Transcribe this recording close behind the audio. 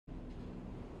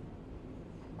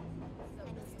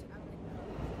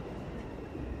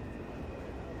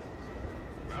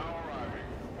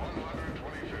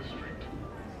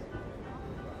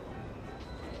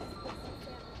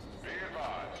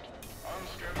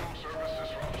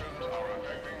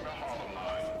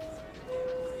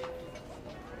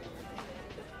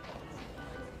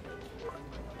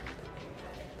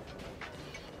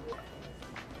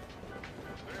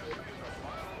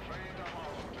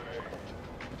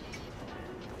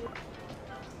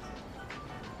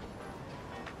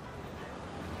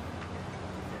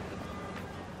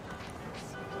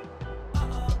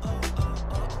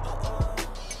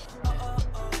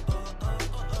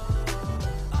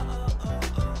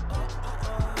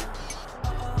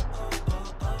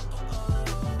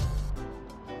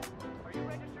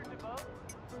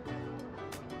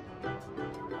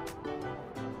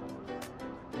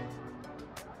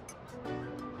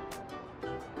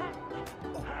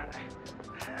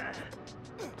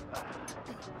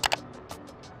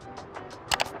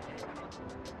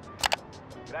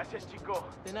Gracias, chico.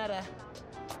 De nada.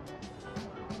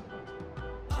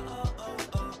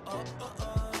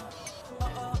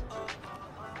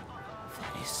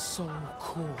 That is so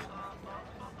cool.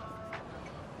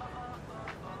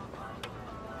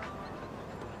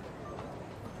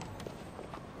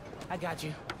 I got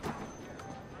you.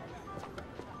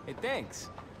 Hey, thanks.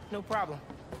 No problem.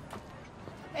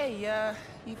 Hey,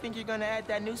 you think you're gonna add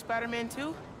that new Spider-Man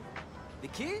too? The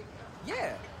kid?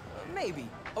 Yeah, maybe.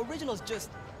 Original's just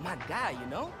my guy, you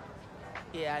know?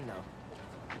 Yeah, I know.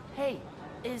 Hey,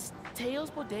 is Teo's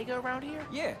Bodega around here?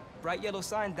 Yeah, bright yellow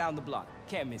sign down the block.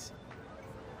 Can't miss it.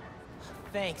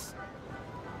 Thanks.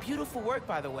 Beautiful work,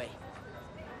 by the way.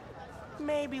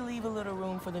 Maybe leave a little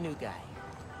room for the new guy,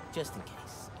 just in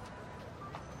case.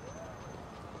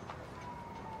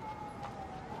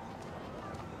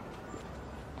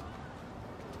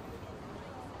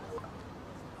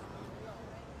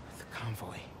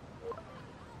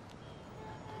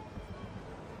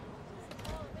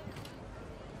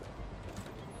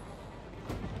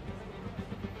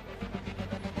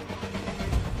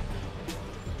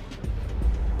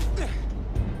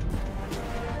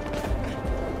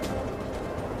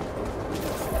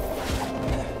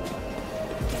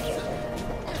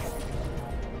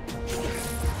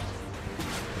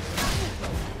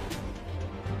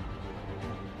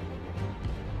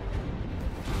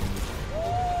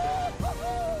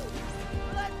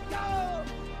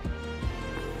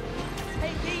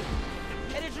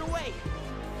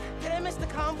 The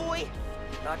convoy.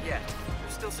 Not yet.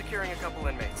 We're still securing a couple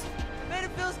inmates. Man,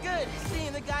 it feels good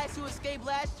seeing the guys who escaped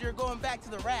last year going back to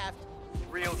the raft.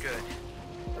 Real good.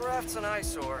 The raft's an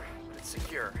eyesore, but it's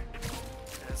secure.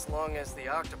 As long as the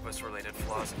octopus-related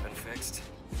flaws have been fixed.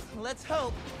 Let's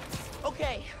hope.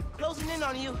 Okay, closing in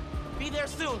on you. Be there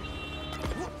soon.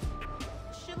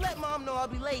 Should let Mom know I'll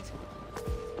be late.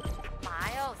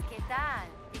 Miles, ¿qué tal?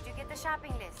 Did you get the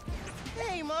shopping list?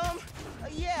 Hey, Mom.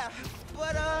 Yeah,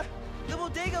 but, the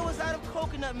bodega was out of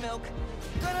coconut milk.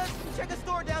 Gonna check a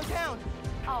store downtown.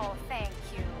 Oh, thank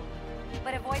you.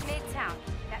 But avoid Midtown.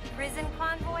 That prison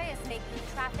convoy is making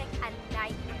traffic a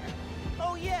nightmare.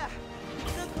 Oh, yeah.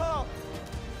 Good call.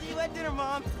 See you at dinner,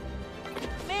 Mom.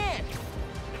 Man,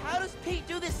 how does Pete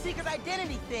do this secret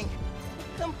identity thing?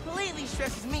 Completely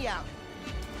stresses me out.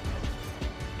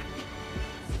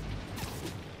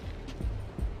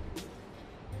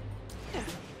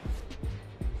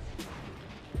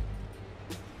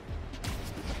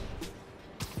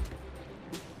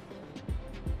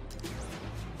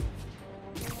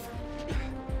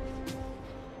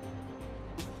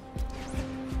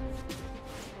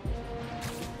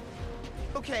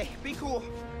 Okay, be cool.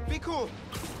 Be cool.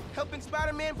 Helping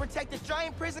Spider-Man protect the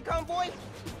giant prison convoy?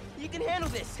 You can handle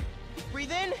this.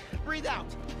 Breathe in, breathe out.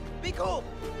 Be cool.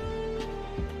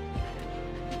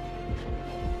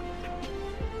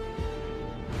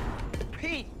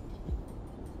 Pete!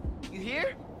 You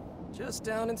here? Just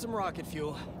down in some rocket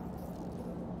fuel.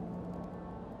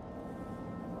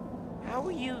 How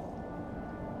are you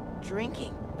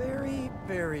drinking? Very,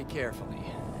 very carefully.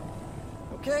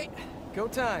 Okay, go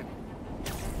time.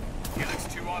 Helix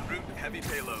 2 en route, heavy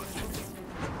payload.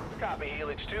 Copy,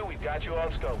 Helix 2. We've got you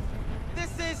on scope.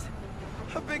 This is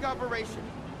a big operation.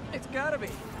 It's gotta be.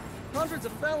 Hundreds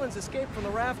of felons escaped from the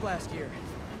raft last year.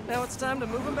 Now it's time to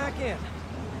move them back in.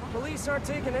 Police aren't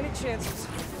taking any chances,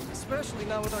 especially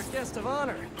not with our guest of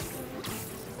honor.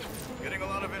 Getting a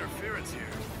lot of interference here.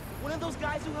 One of those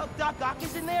guys who helped Doc Ock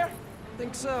is in there?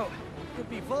 Think so. Could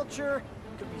be Vulture,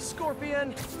 could be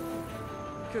Scorpion,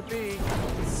 could be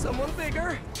someone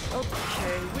bigger.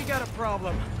 Okay, we got a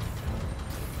problem.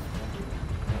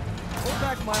 Hold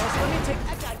back, Miles. Let me take...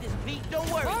 I got this, Pete. Don't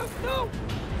worry. Oh, no!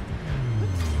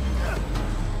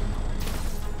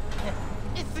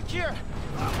 It's secure.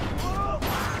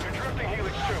 You're drifting,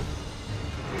 Helix 2.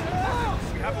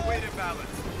 We have a weight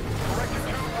imbalance. Corrector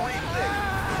 2, bleed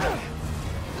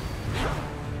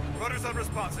 6. Rudder's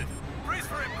unresponsive. Brace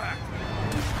for impact.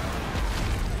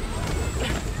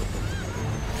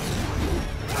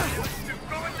 Helix 2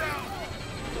 going down.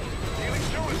 Helix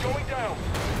 2 is going down.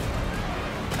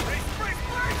 Brace, brace,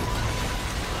 brace!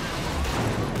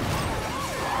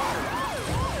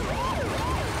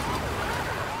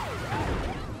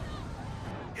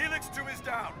 Helix 2 is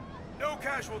down. No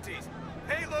casualties.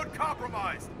 Payload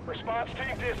compromised. Response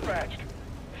team dispatched.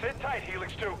 Sit tight,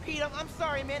 Helix 2. Pete, I'm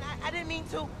sorry, man. I didn't mean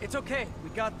to. It's okay. We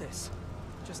got this.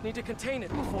 Just need to contain it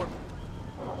before...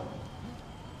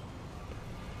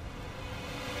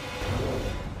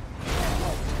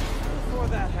 Before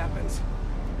that happens.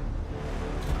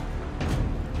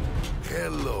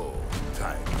 Hello,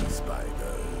 tiny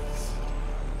spiders.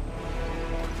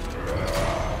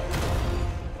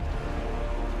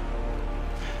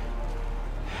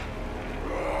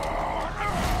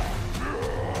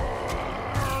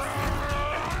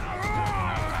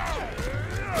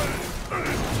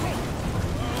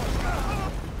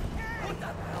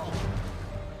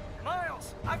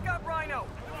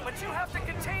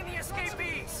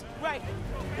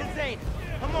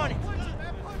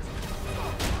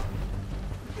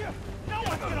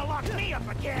 me up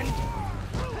again!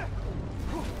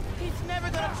 He's never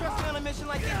gonna trust me on a mission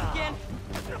like this again.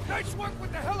 Nice work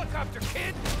with the helicopter,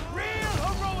 kid! Real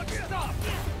heroic stuff!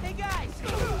 Hey guys,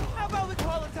 how about we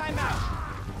call a timeout?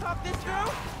 Talk this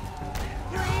through?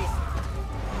 Please?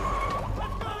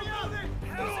 Let's go, Yoder!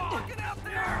 How's it looking out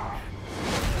there?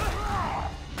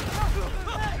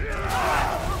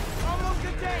 Almost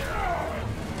a day.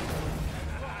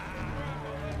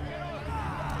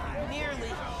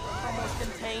 Nearly almost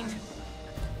contained.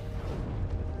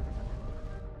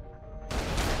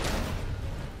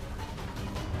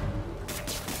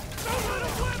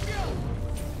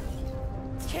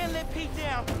 Can't let Pete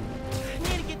down.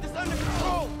 Need to get this under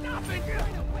control. Nothing! Great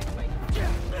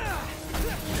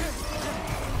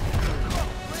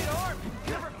arm.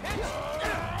 Never pitch.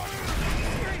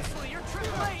 Seriously, you're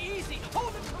AAA easy.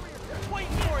 Hold the career.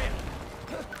 Waiting for you.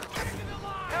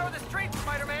 How are the streets,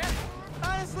 Spider-Man?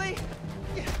 Honestly,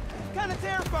 kind of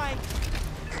terrifying.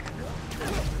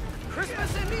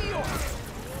 Christmas in New York.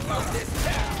 Fuck this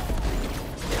town.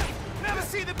 Never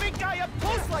see the big guy up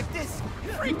close like this.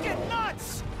 Freaking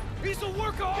nuts. He's a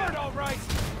work of art, all right!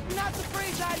 Not the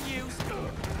phrase I use.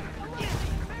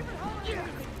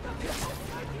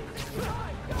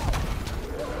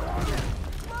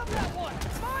 Love that one.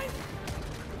 Mine.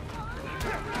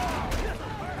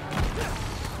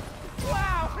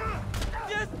 Wow.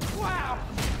 Just wow.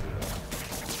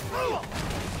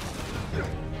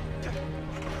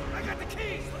 I got the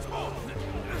keys! Let's move!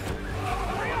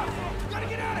 Hurry up! Gotta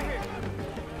get out of here!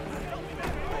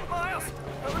 Miles,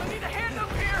 I'm gonna need a hand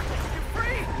up here! You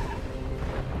free?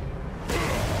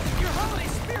 Your holiday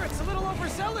spirit's a little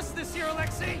overzealous this year,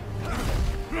 Alexei.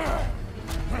 Hang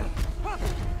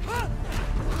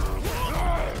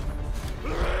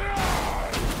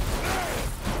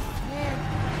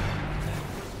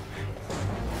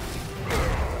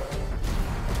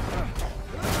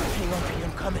on, Pete,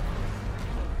 I'm coming.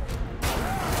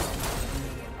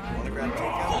 Wanna grab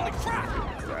takeout? Holy crap!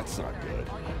 That's not good.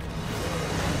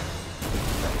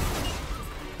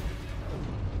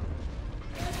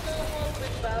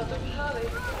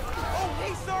 Oh,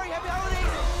 hey, sorry, happy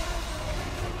holidays.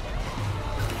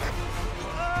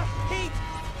 Pete,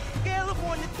 scale of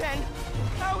 1 to 10.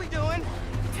 How we doing?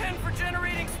 10 for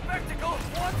generating spectacle,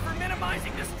 1 for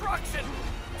minimizing destruction.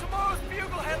 Tomorrow's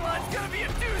Bugle headline's gonna be a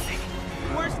doozy.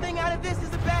 Worst thing out of this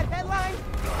is a bad headline.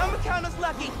 I'ma count us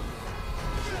lucky.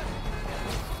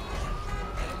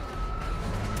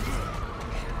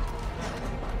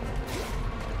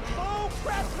 Oh,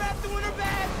 crap, doing her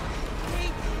bad.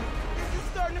 Pete, this is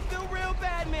starting to feel real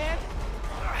bad, man.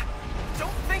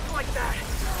 Don't think like that.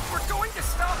 We're going to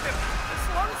stop him, as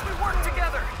long as we work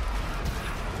together.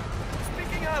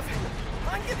 Speaking of,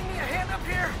 mind giving me a hand up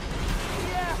here?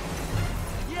 Yeah,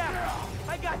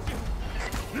 I got you.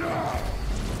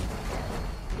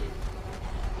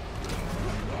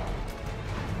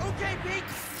 Okay, Pete.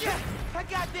 Yeah, I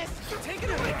got this. Take it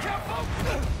away, Capo.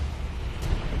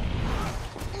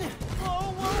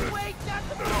 Oh, wait, not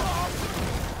the ball.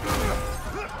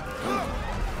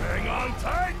 Hang on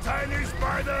tight, tiny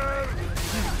spider!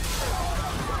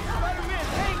 Spider-Man,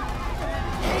 hey!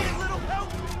 Need a little help?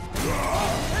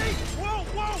 Hey! Whoa!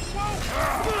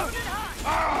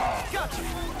 Gotcha.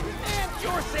 And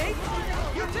you're safe.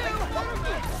 You too.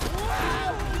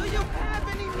 Wow! Do you have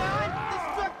any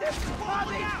non-destructive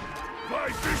hobbies? Fly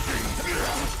fishing!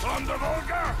 On the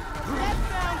Volga! That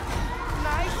sounds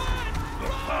nice. The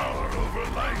power over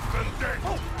life and death!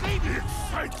 Oh, baby!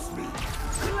 Excites me!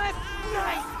 Less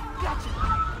nice. Gotcha.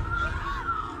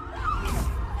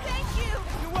 Thank you!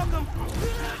 You're welcome.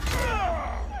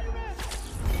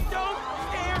 Don't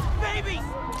scare babies!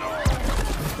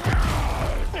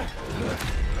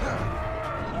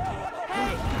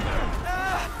 Hey!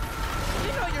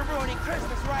 You know you're ruining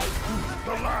Christmas, right?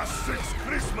 The last 6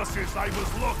 Christmases I was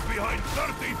locked behind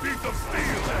 30 feet of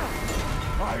steel!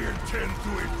 I intend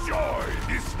to enjoy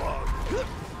this one!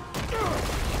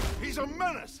 He's a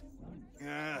menace!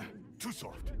 Too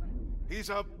soft. He's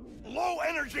a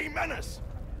low-energy menace!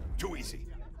 Too easy.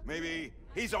 Maybe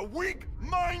he's a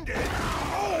weak-minded...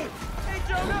 Oh! Hey,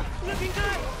 Jonah! Looking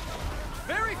good!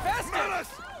 Very festive.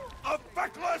 Menace! A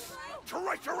feckless,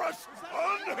 treacherous,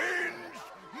 unhinged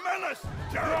menace!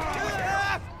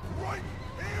 Ah! Right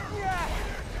here! Yeah!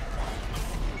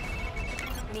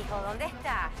 Mijo, ¿dónde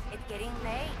está? It's getting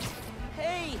late.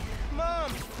 Hey,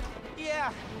 Mom!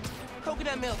 Yeah,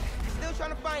 coconut milk. Still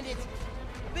trying to find it.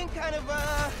 Been kind of,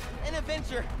 an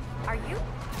adventure. Are you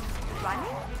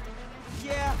running?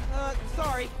 Yeah,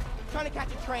 sorry. Trying to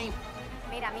catch a train.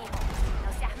 Mira, mijo,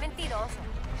 no seas mentiroso.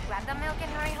 Grab the milk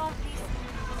and hurry home, please.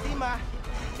 Sí, Ma.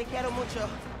 Te quiero mucho.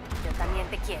 Yo también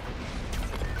te quiero.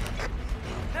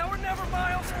 Now or never,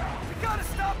 Miles. We gotta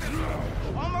stop him.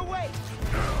 On my way!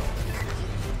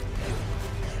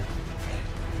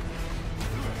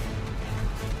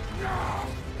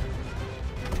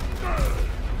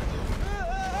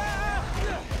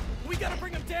 We gotta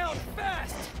bring him down,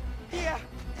 fast!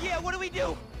 Yeah, what do we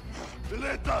do?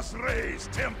 Let us raise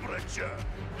temperature.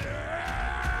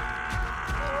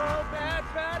 Oh,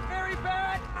 bad, very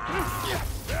bad!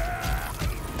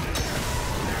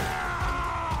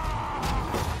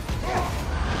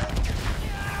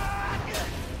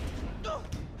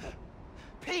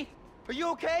 Pete, are you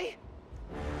okay?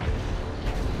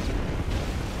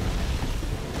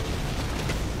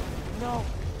 No.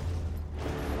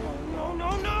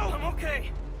 No! I'm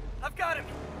okay. I've got him.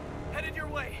 Headed your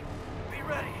way. Be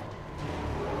ready.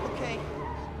 Okay.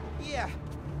 Yeah.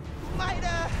 Might,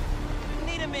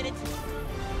 need a minute.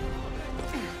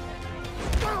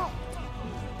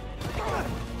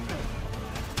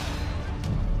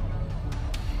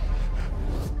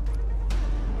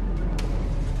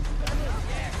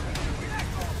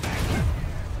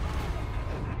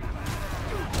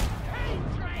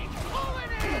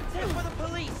 Tip for the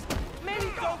police.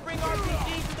 Maybe don't bring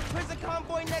RPGs to the prison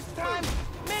convoy next time.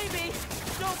 Maybe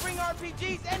don't bring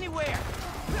RPGs anywhere.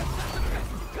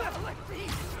 Gotta like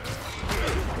these.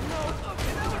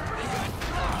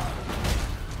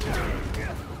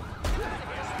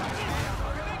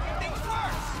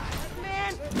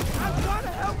 Man, I'm trying to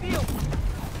help you.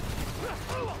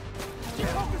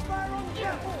 Focus fire on the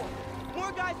platform.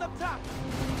 More guys up top.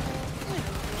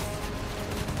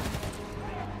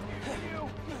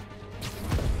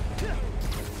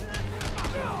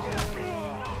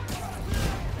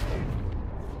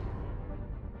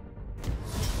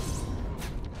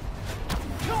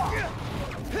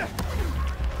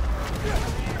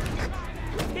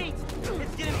 Pete,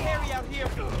 it's getting hairy out here.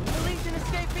 Police and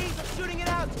escapees are shooting it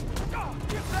out.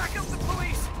 Back up the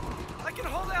police. I can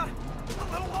hold out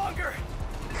a little longer.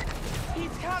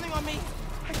 He's counting on me.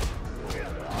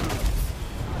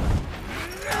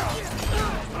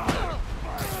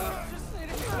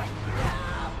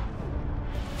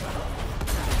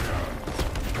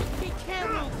 He can't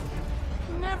lose.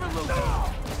 Never loses.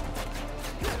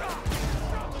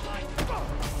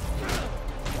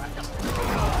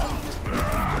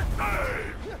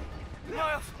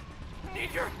 Miles,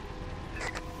 need your...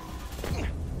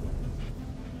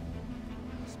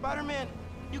 Spider-Man,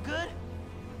 you good?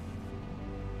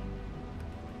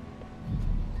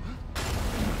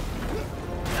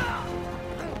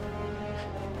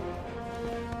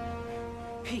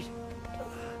 Pete.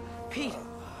 Pete.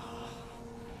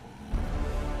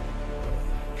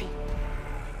 Pete.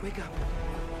 Wake up.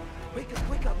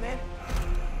 Wake up, man.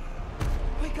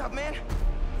 Wake up, man.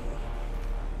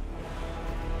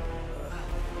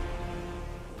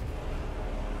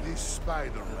 This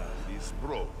Spider-Man is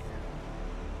broken.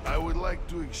 I would like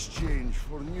to exchange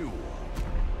for a new one.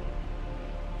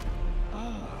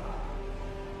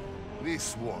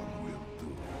 This one will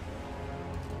do.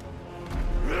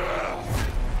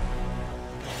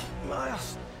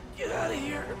 Miles, get out of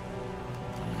here!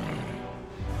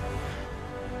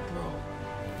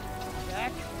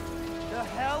 Jack? The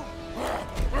hell?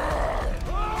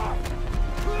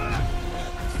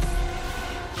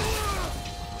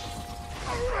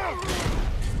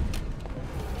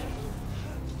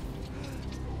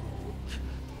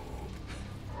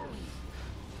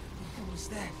 What was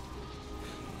that?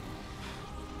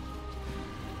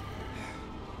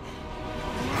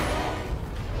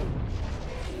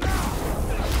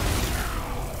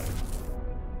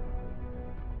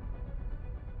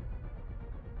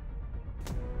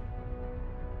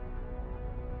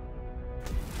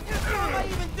 How am I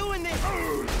even doing this?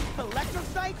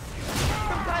 Electrocytes?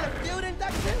 Some kind of field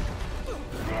induction?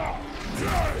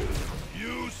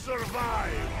 You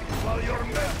survive while your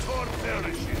mentor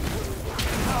perishes.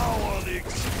 How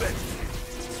unexpected.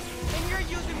 And you're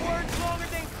using words longer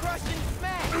than crush and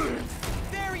smash.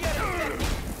 Very unexpected.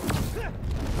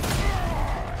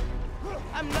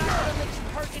 I'm not gonna let you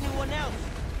hurt anyone else.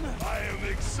 I am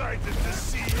excited to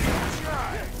see you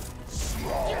try,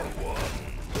 small one.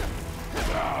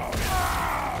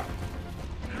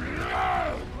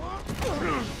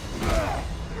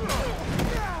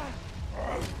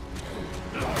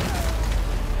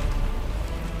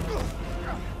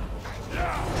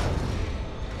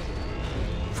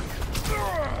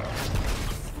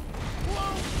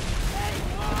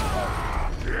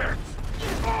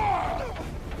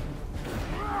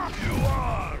 You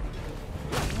are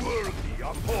worthy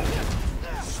of hope,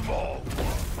 small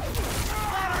one.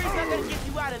 Flattery's not gonna get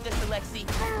you out of this, Alexi.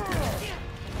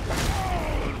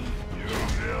 You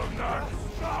will not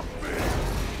stop me.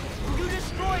 You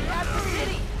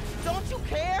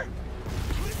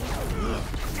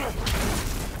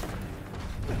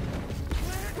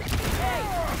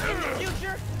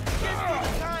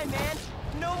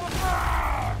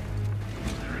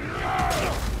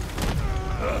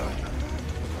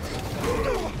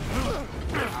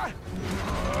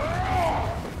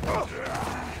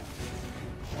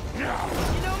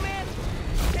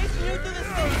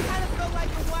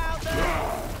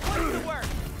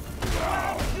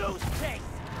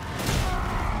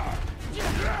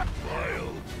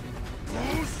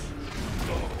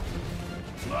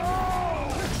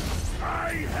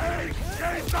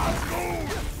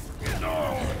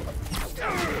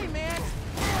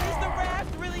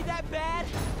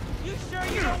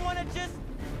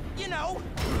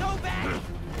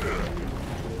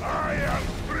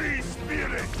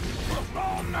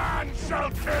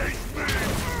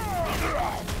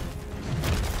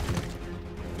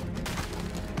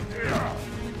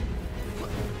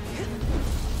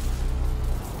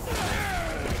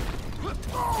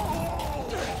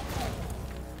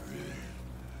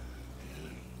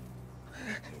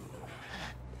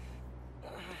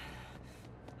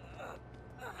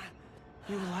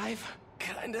You alive?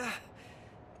 Kinda.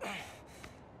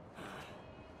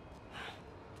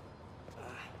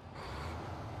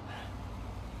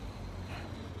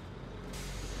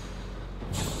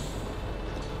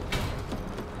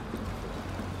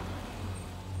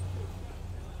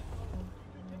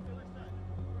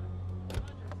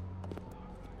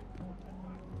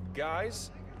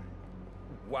 Guys?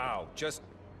 Wow, just...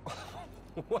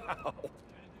 wow.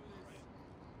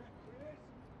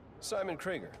 Simon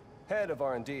Krieger, head of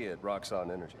R&D at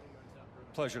Roxon Energy.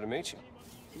 Pleasure to meet you.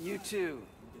 You too.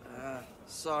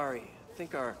 Sorry. I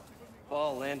think our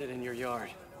ball landed in your yard.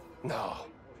 No.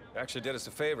 Actually did us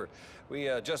a favor. We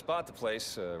just bought the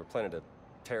place. We're planning to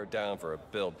tear it down for a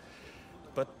build.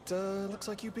 But looks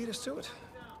like you beat us to it.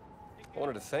 I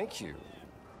wanted to thank you.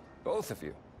 Both of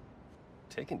you.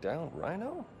 Taking down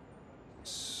Rhino?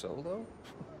 Solo?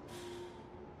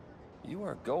 You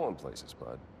are going places,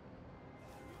 bud.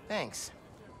 Thanks.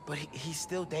 But he's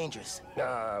still dangerous.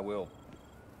 Nah, we'll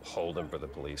hold him for the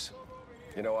police.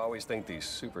 You know, I always think these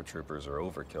super troopers are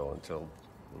overkill until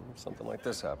something like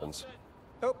this happens.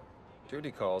 Oh,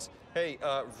 duty calls. Hey,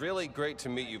 really great to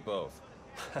meet you both.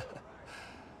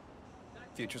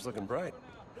 Future's looking bright.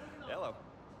 Hello.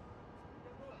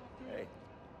 Hey.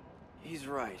 He's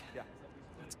right. Yeah.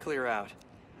 Let's clear out.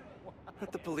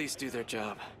 Let the police do their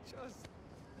job.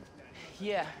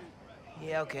 Yeah.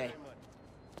 Yeah, okay.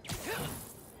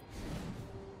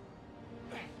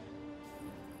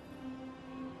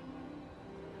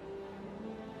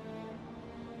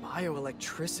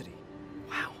 Bioelectricity.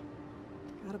 Wow.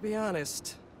 Gotta be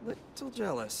honest, little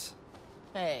jealous.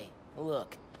 Hey,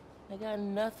 look. I got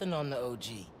nothing on the OG.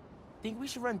 Think we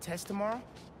should run tests tomorrow?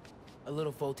 A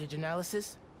little voltage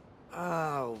analysis?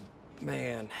 Oh,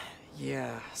 man.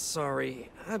 Yeah, sorry.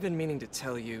 I've been meaning to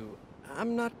tell you,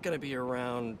 I'm not gonna be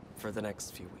around for the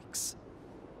next few weeks.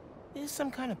 Is this some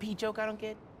kind of pee joke I don't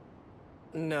get?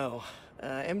 No.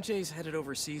 MJ's headed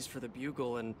overseas for the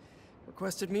Bugle and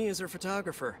requested me as her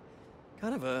photographer.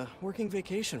 Kind of a working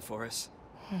vacation for us.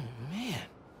 Oh, man.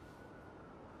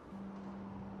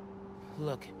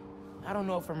 Look, I don't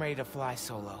know if I'm ready to fly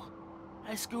solo.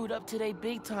 I screwed up today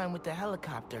big time with the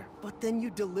helicopter. But then you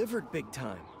delivered big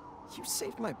time. You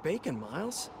saved my bacon,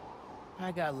 Miles.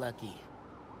 I got lucky.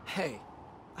 Hey,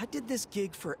 I did this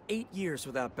gig for 8 years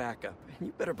without backup, and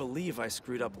you better believe I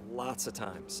screwed up lots of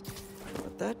times.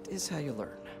 But that is how you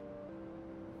learn.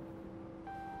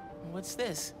 What's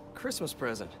this? Christmas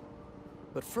present.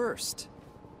 But first,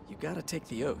 you gotta take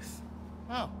the oath.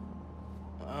 Oh.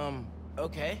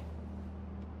 Okay.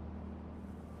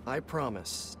 I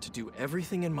promise to do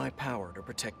everything in my power to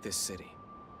protect this city.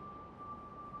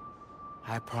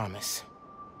 I promise.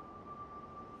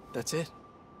 That's it.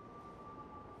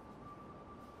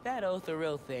 That oath a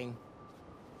real thing?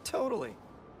 Totally.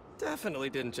 Definitely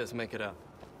didn't just make it up.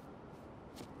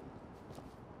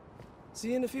 See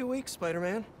you in a few weeks,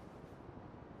 Spider-Man.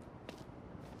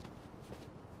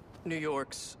 New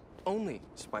York's only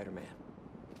Spider-Man.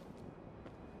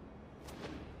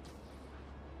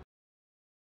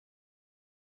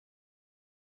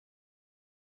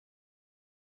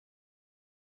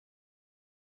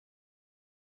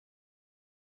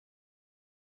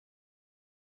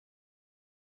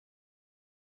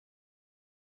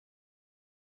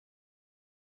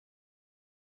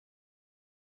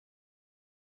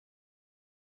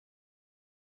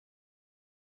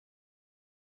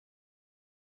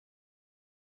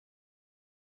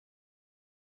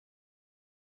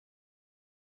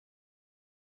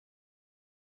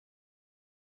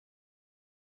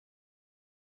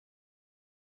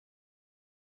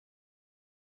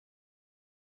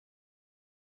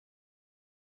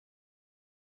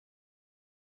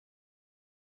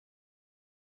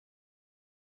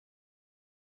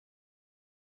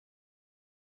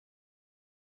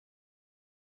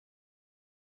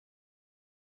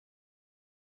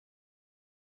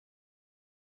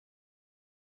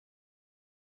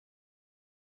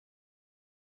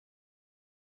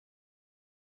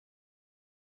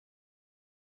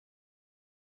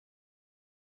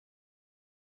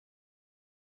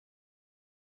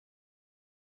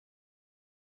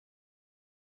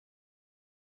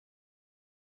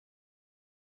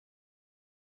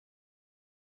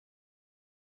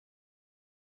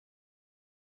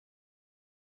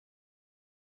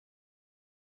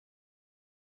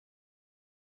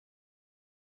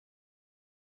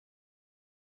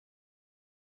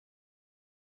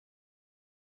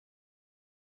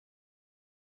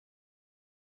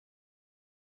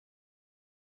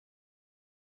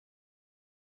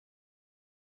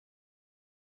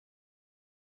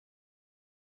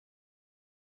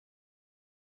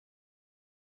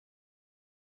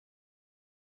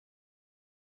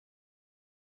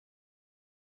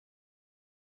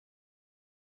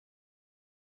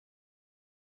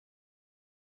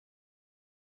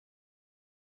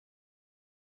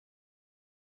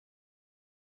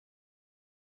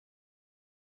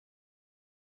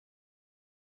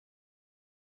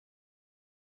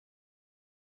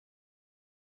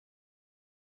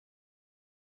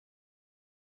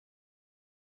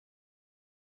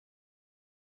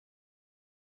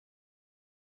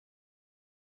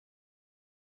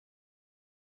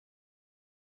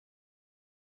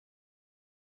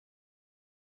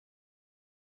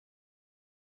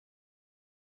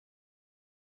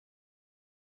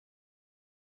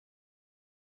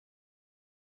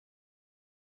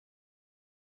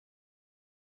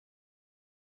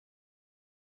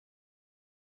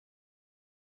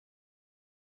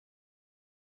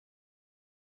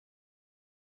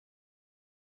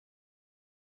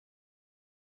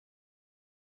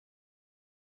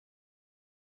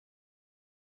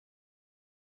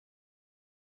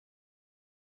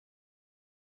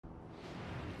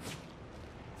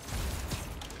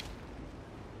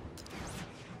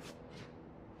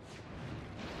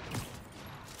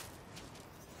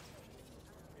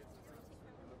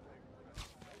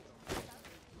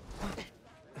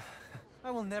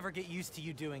 I will never get used to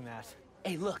you doing that.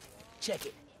 Hey, look. Check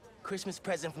it. Christmas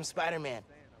present from Spider-Man.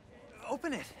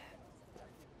 Open it.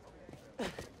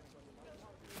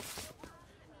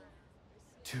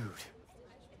 Dude,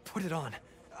 put it on.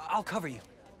 I'll cover you.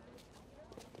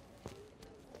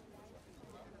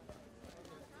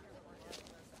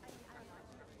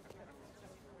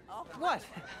 What?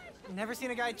 Never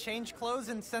seen a guy change clothes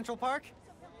in Central Park?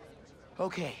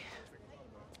 Okay.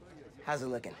 How's it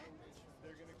looking?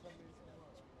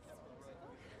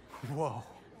 Whoa.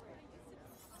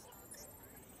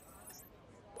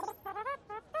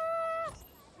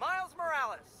 Miles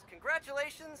Morales,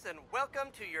 congratulations and welcome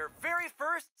to your very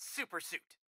first super suit.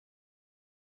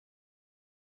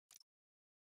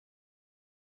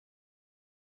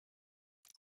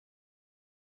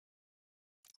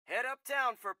 Head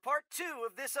uptown for part 2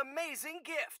 of this amazing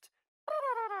gift.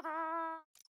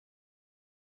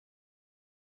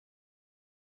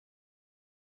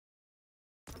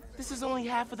 This is only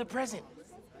half of the present.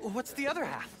 What's the other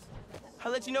half?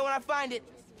 I'll let you know when I find it.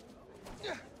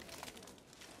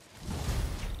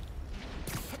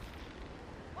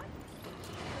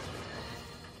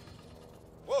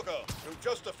 Welcome to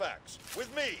Just the Facts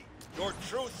with me, your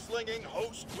truth-slinging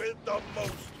host with the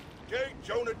most, J.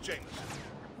 Jonah Jameson.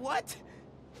 What?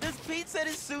 Does Pete set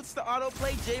his suits to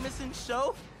autoplay Jameson's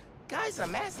show? Guy's a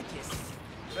masochist.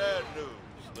 Bad news,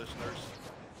 listeners.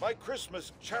 My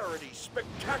Christmas charity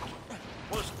spectacular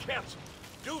was canceled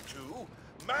due to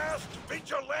masked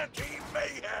vigilante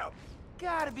mayhem.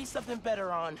 Gotta be something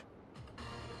better on.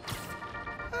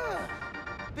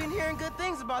 Been hearing good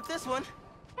things about this one.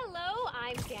 Hello,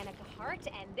 I'm Danica Hart,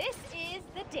 and this is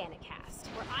the Danicast,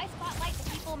 where I spotlight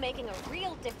the people making a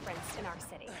real difference in our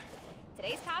city.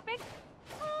 Today's topic?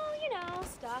 Oh, you know,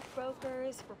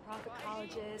 stockbrokers, for-profit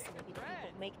colleges, maybe the people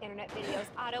who make internet videos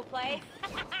autoplay.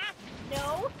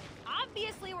 No,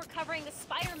 obviously we're covering the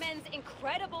Spider-Man's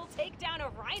incredible takedown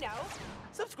of Rhino.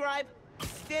 Subscribe.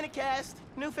 Danicast,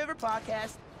 new favorite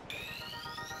podcast.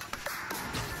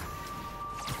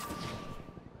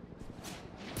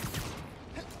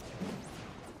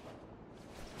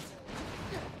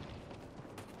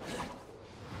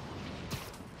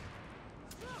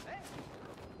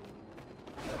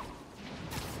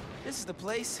 This is the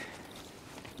place.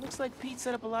 Looks like Pete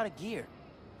set up a lot of gear.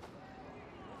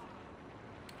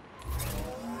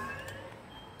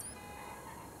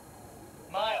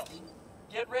 Miles,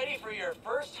 get ready for your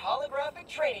first holographic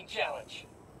training challenge.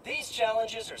 These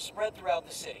challenges are spread throughout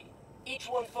the city. Each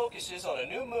one focuses on a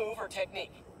new move or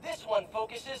technique. This one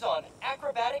focuses on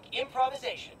acrobatic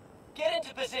improvisation. Get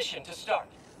into position to start.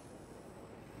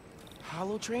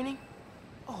 Holo training?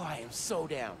 Oh, I am so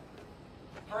down.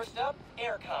 First up,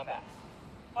 air combat.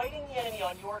 Fighting the enemy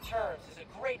on your terms is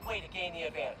a great way to gain the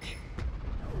advantage.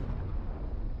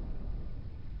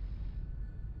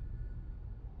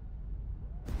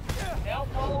 Now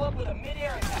follow up with a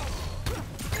mid-air attack.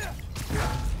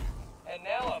 And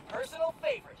now a personal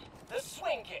favorite, the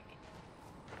swing kick.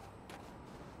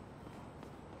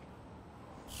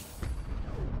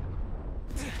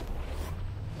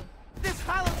 This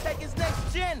holotech is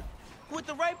next gen. With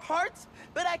the right parts,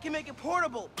 bet I can make it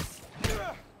portable.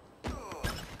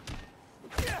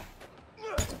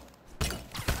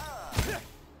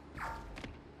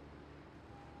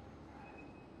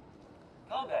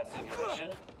 Combat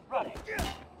simulation running.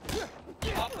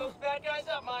 Pop those bad guys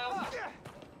up, Miles.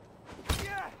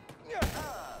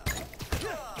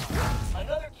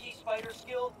 Another key spider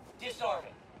skill,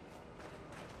 disarming.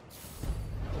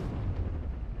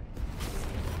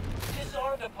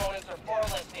 Disarmed opponents are far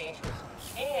less dangerous,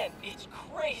 and it's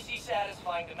crazy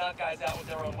satisfying to knock guys out with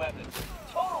their own weapons.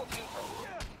 Total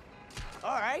twofer.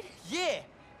 All right, yeah.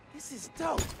 This is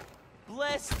dope.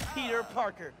 Bless Peter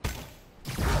Parker.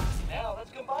 Now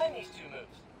let's combine these two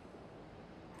moves.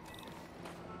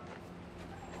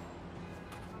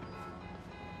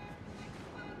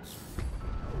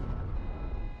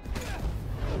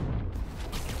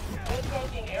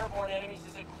 Head-dunking airborne enemies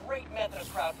is a great method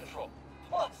of crowd control.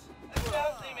 Plus, the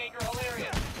sounds they make are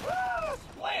hilarious. Woo!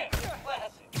 Splash!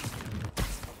 Classic.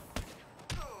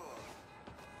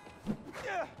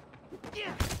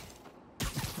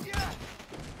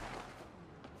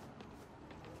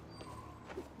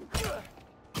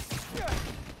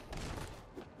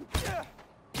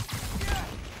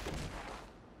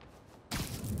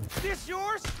 This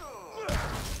yours?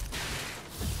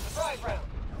 Surprise round.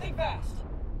 Think fast.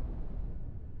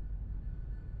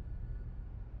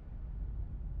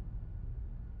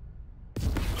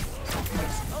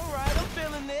 All right, I'm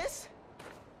feeling this.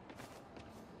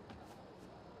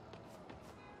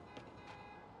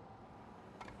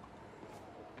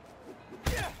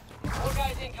 More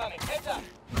guys incoming. Heads up.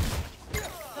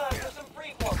 Time for some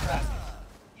freeform practice.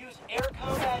 Use air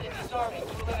combat and disarming to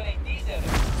eliminate these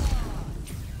enemies.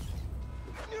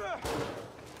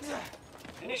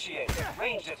 Initiate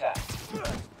ranged attack.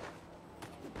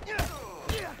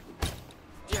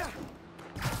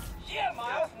 Yeah,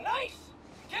 Miles, nice!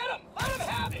 Get him! Let him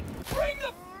have it! Bring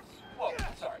the... Whoa,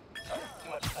 sorry. Too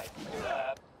much sight.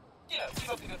 Keep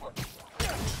up the good work.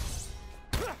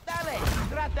 Dale,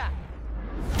 trata.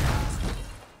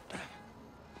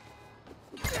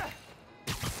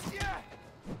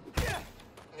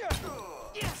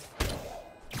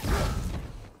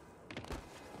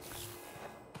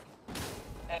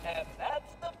 And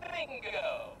that's the bingo!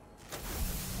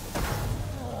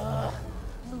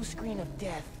 Blue screen of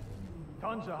death.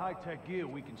 Tons of high-tech gear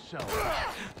we can sell.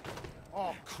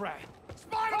 Oh, crap.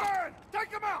 Spider-Man!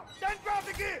 Take him out! Then grab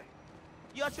the gear!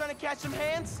 Y'all trying to catch some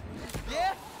hands?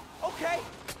 Yeah? Okay,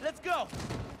 let's go.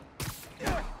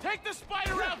 Take the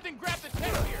spider out, then grab the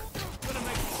tech gear. Gonna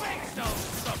make bank selling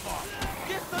stuff off.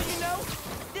 Just so you know,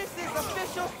 this is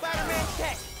official Spider-Man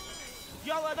tech.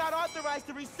 Y'all are not authorized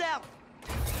to resell.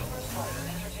 Sony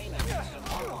Entertainment system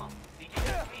online. Begin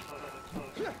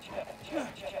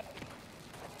check.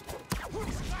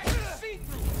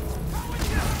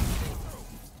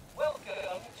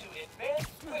 Welcome to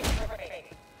Advanced Quick Training.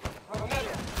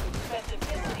 Remember,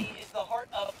 specificity is the heart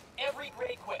of every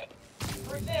great quip.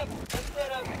 For example,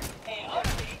 instead of, hey,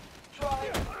 ugly, try,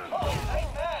 oh,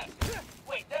 nice mask.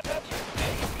 Wait, that's your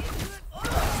face?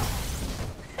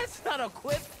 That's not a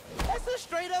quip. That's a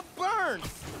straight up burn.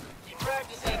 Keep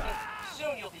practicing, and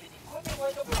soon you'll be equipping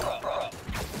like a pro.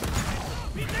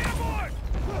 Be there, board!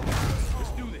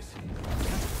 Let's do this.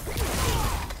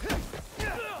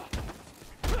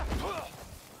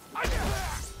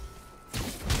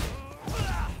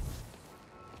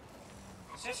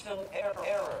 System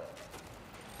error.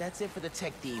 That's it for the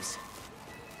tech thieves.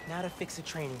 Now to fix a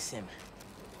training sim.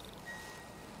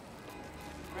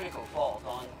 Critical fault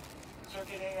on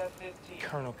circuit AF-15.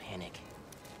 Kernel panic.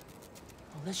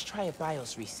 Well, let's try a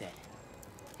BIOS reset.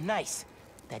 Nice.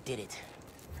 That did it.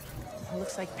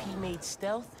 Looks like P made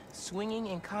stealth, swinging,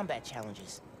 and combat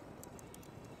challenges.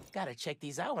 Gotta check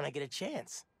these out when I get a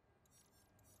chance.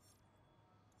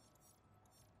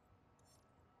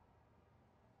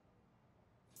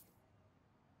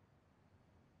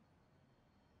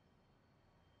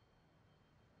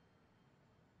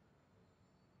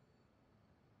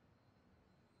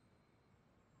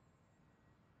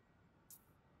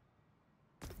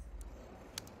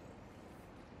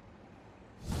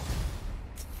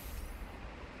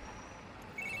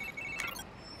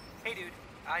 Hey dude,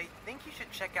 I think you should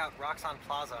check out Roxon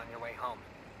Plaza on your way home.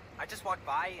 I just walked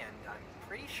by and I'm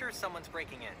pretty sure someone's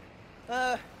breaking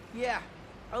in. Yeah.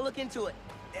 I'll look into it.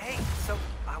 Hey, so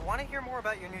I want to hear more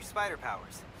about your new spider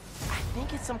powers. I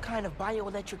think it's some kind of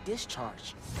bioelectric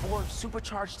discharge, or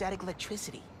supercharged static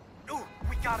electricity. Ooh,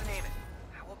 we gotta name it.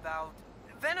 How about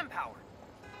Venom Power?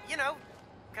 You know,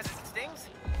 because it stings.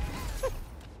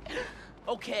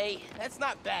 Okay, that's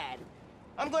not bad.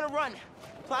 I'm gonna run.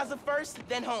 Plaza first,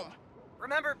 then home.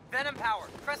 Remember, Venom Power.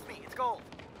 Trust me, it's gold.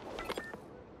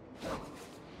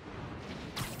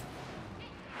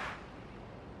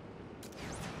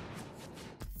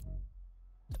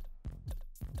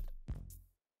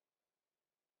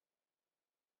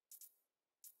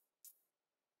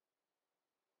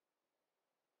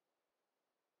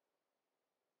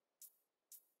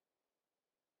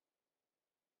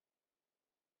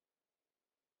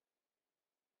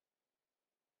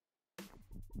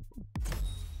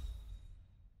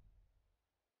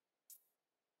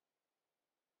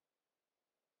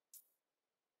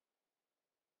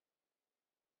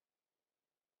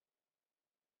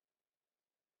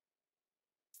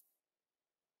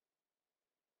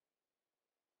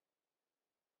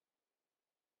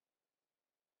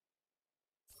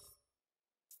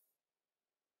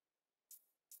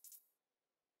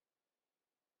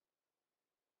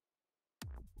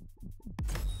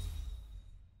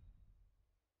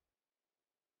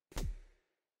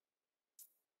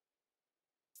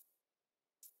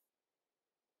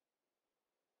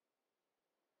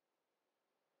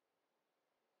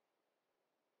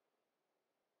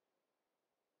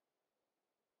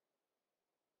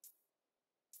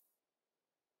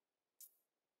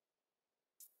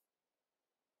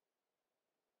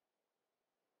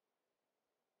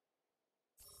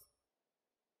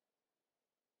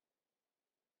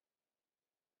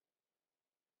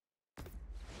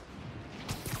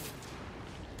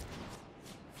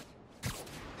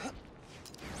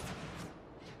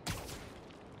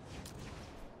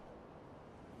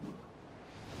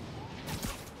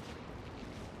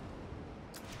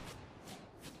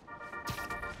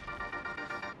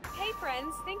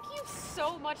 Thank you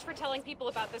so much for telling people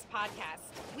about this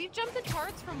podcast. We've jumped the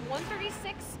charts from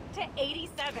 136 to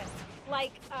 87.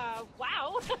 Like,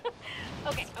 wow.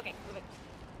 Okay, moving.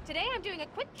 Today I'm doing a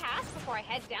quick cast before I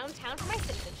head downtown for my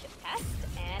citizenship test,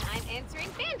 and I'm answering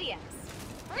fan DMs.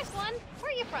 First one,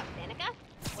 where are you from, Danica?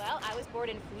 Well, I was born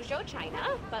in Fuzhou,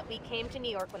 China, but we came to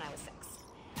New York when I was 6.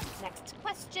 Next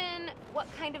question, what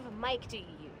kind of mic do you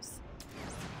use?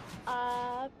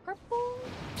 Purple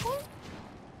one?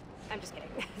 I'm just kidding.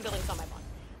 The link's on my blog.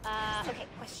 Okay,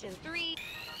 question 3.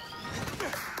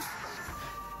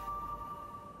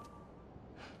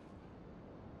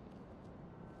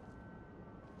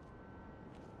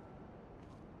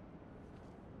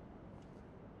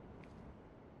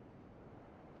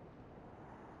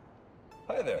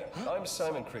 Hi there, I'm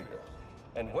Simon Krieger,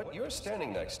 and what you're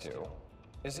standing next to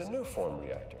is a new form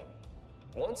reactor.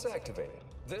 Once activated,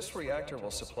 this reactor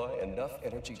will supply enough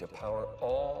energy to power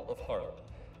all of Harlem.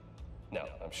 Now,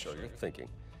 I'm sure you're thinking,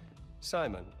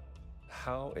 Simon,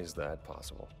 how is that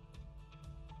possible?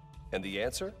 And the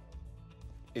answer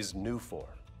is new form.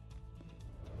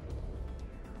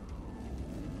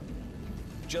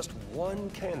 Just one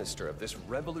canister of this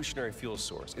revolutionary fuel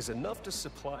source is enough to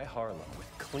supply Harlem with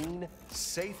clean,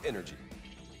 safe energy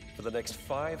for the next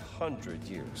 500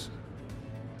 years.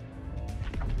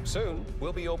 Soon,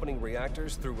 we'll be opening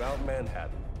reactors throughout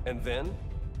Manhattan, and then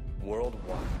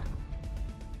worldwide.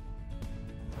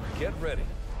 Get ready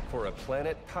for a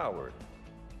planet powered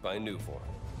by Nuform.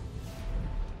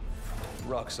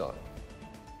 Roxon,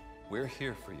 we're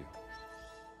here for you.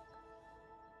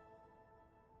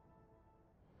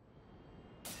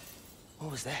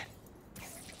 What was that?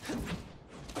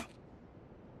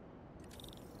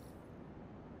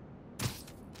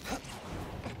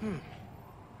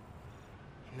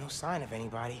 No sign of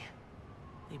anybody.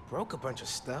 They broke a bunch of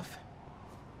stuff.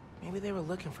 Maybe they were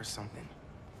looking for something.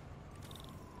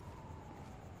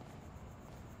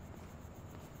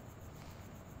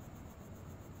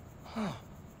 Huh.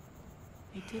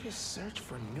 They did a search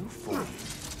for Nuform.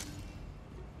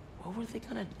 What were they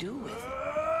gonna do with it?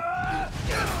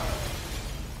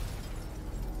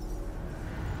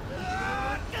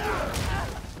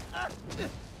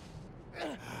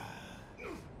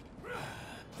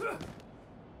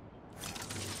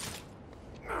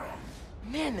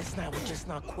 Man, this night would just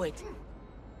not quit.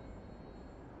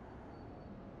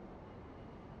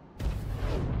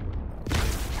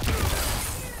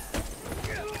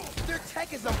 Their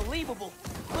tech is unbelievable,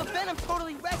 but Venom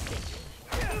totally wrecked it.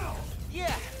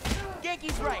 Yeah,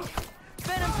 Genki's right.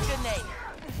 Venom's a good name.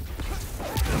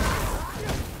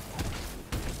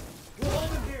 We're all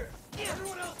in here.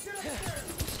 Everyone else, get upstairs.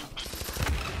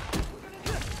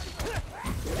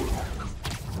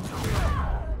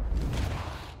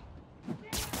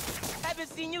 Haven't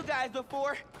seen you guys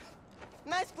before.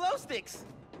 Nice glow sticks.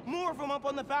 More of them up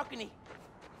on the balcony.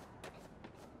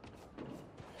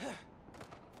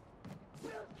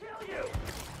 We'll kill you!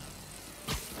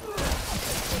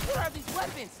 What are these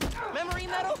weapons? Memory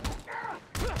metal?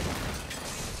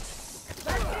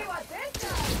 Let's see what this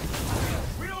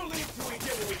does! We don't leave till we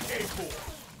get what we came for.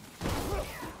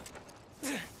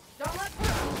 Don't let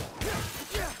go!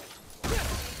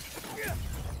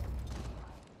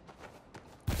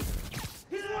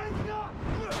 He's lighting up!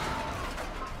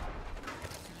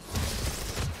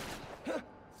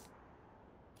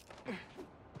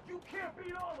 You can't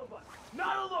beat all of us!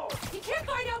 Not alone! He can't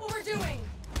find out what we're doing!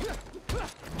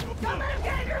 Don't let him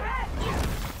get in your head!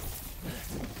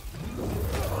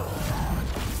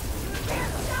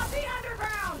 Can't stop the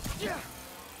underground!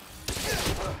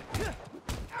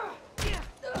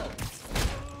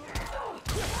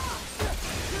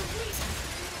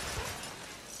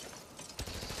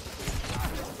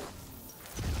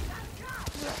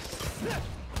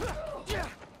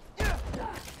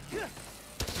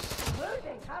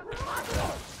 Losing, how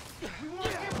remarkable! We want to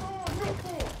get more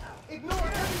Nuform! Ignore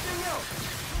everything else!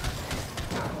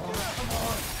 Come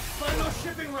on! Find those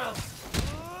shipping routes!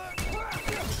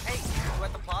 Hey, you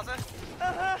at the plaza?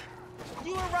 Uh-huh.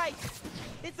 You were right.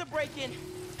 It's a break-in.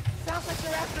 Sounds like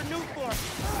they're after Nuform.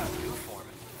 Nuform?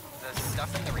 The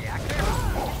stuff in the reactor?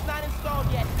 It's not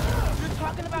installed yet. You're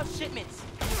talking about shipments.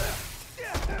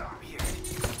 Weird.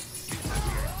 Super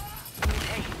weird.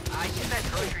 Hey, I did that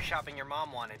grocery shopping your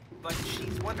mom wanted, but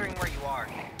she's wondering where you are.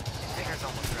 Dinner's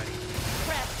almost ready.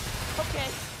 Crap. Okay.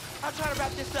 I'll try to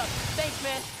wrap this up. Thanks,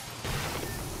 man.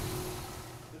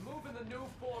 They're moving the new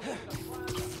form into the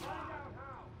plaza. Find out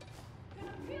how.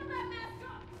 Peel that mask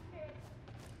off, you kid!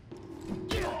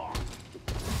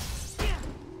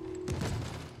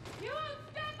 You won't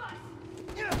stop us!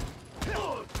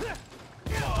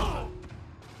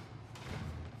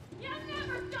 You'll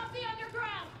never stop the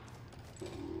underground!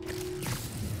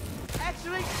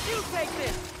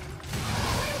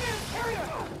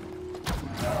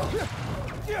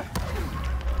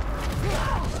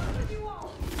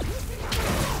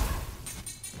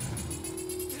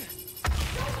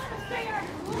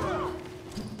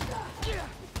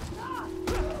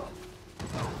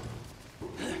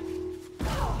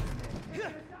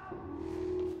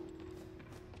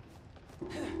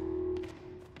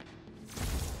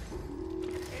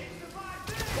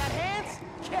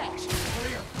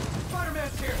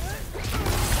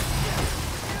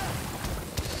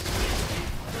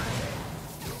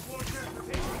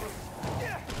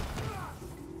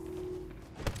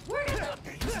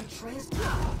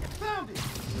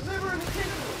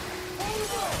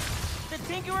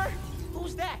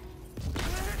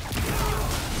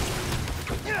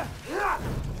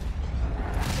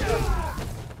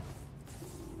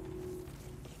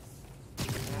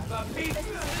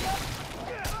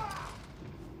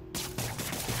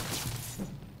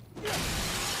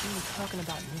 talking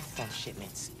about new farm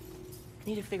shipments.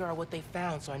 Need to figure out what they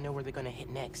found so I know where they're gonna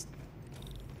hit next.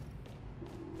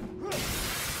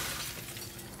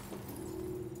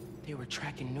 They were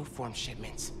tracking new form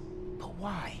shipments. But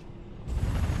why?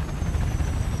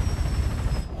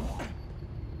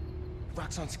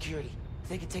 Roxon security.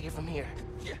 They can take it from here.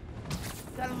 Yeah.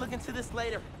 Gotta look into this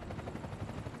later.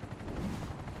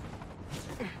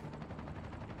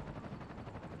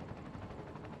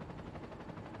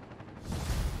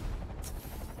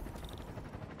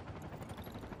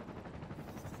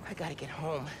 I gotta get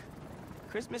home.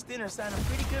 Christmas dinner's sounding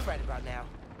pretty good right about now.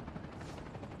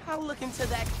 I'll look into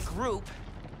that group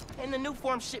and the new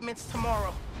form shipments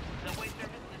tomorrow.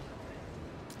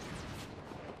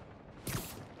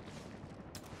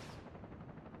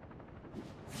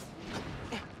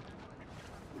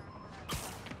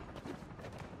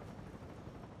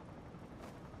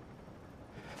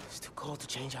 It's too cold to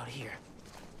change out here.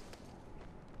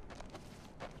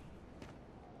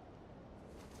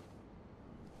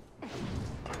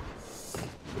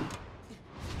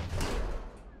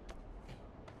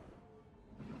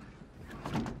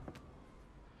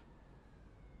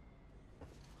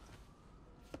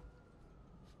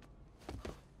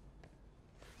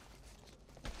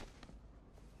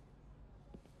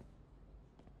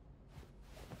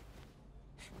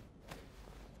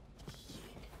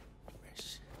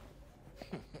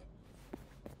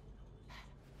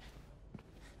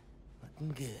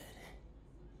 Looking good.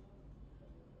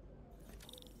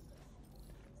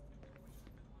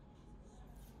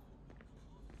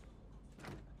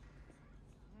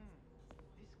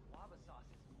 This guava sauce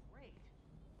is great.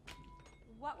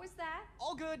 What was that?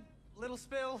 All good. Little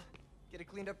spill. Get it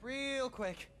cleaned up real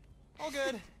quick. All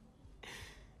good.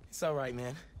 It's all right,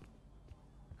 man.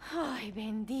 Ay,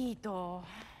 bendito.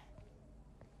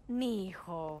 Mi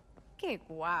hijo. Qué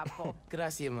guapo.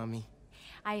 Gracias, mami.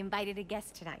 I invited a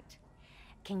guest tonight.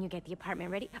 Can you get the apartment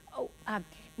ready? Oh,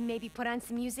 maybe put on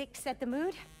some music, set the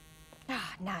mood?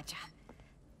 Ah, Naja.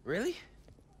 Really?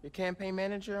 Your campaign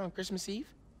manager on Christmas Eve?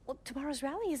 Well, tomorrow's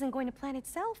rally isn't going to plan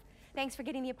itself. Thanks for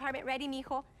getting the apartment ready,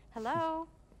 mijo. Hello?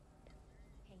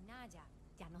 Hey, Naja.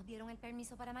 ¿Ya nos dieron el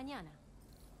permiso para mañana?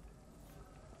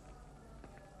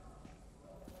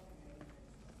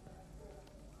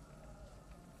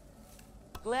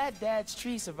 Glad Dad's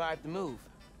tree survived the move.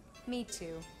 Me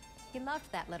too. He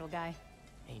loved that little guy.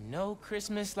 Ain't no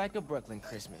Christmas like a Brooklyn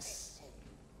Christmas.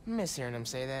 Miss hearing him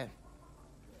say that.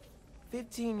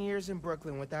 15 years in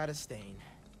Brooklyn without a stain.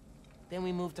 Then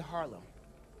we moved to Harlem.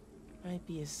 Might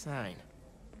be a sign.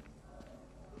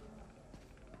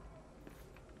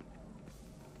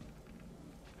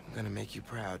 I'm gonna make you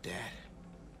proud, Dad.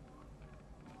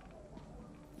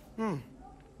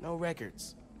 No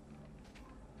records.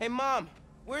 Hey, Mom!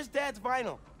 Where's Dad's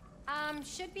vinyl?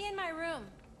 Should be in my room.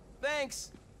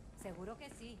 Thanks! Seguro que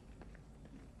sí.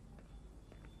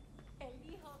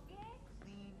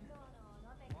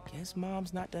 Guess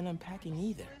Mom's not done unpacking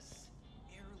either.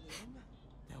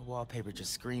 That wallpaper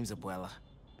just screams Abuela.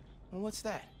 Well, what's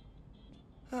that?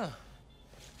 Huh.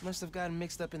 Must have gotten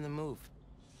mixed up in the move.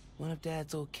 One of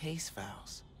Dad's old case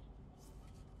files.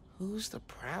 Who's the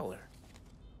Prowler?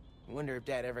 I wonder if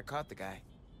Dad ever caught the guy.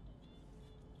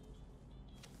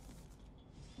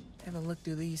 Haven't looked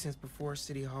through these since before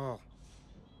City Hall.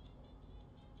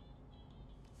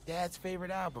 Dad's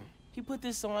favorite album. He put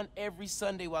this on every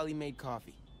Sunday while he made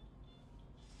coffee.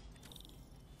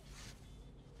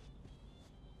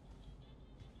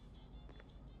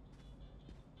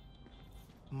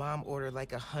 Mom ordered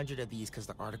like 100 of these because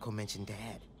the article mentioned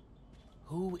Dad.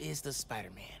 Who is the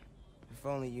Spider-Man? If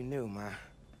only you knew, Ma.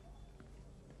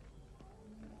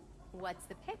 What's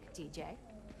the pick, DJ?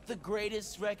 The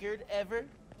greatest record ever?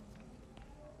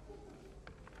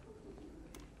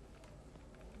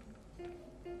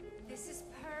 This is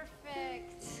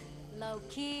perfect.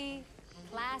 Low-key,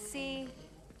 classy.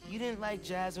 You didn't like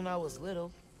jazz when I was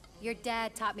little. Your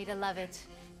dad taught me to love it.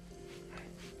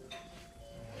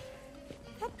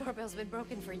 That doorbell's been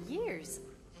broken for years.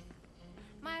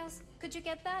 Miles, could you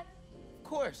get that? Of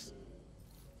course.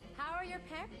 How are your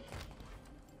parents?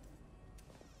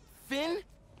 Finn?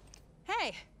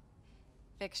 Hey,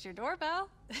 fixed your doorbell.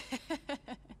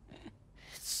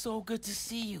 It's so good to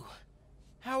see you.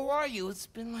 How are you? It's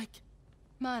been like...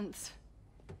 months.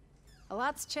 A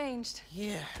lot's changed.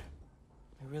 Yeah,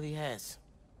 it really has.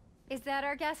 Is that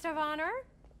our guest of honor?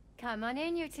 Come on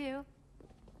in, you two.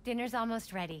 Dinner's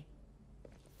almost ready.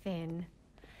 Finn,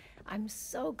 I'm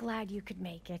so glad you could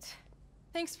make it.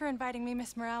 Thanks for inviting me,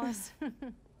 Miss Morales.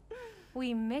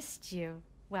 We missed you.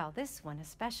 Well, this one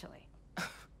especially.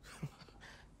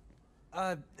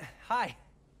 Hi.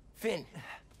 Finn,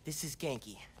 this is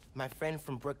Genki. my friend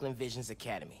from Brooklyn Visions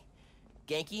Academy.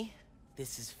 Genki,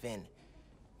 this is Finn,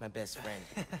 my best friend.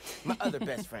 My other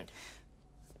best friend.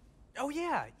 Oh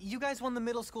yeah, you guys won the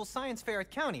middle school science fair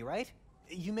at County, right?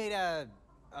 You made a,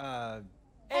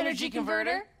 Energy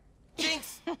converter?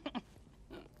 Jinx!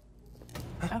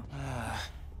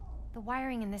 The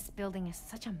wiring in this building is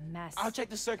such a mess. I'll check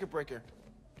the circuit breaker.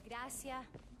 Gracias.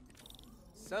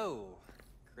 So,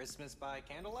 Christmas by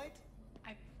candlelight?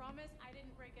 I promise I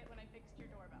didn't break it when I fixed your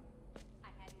doorbell. I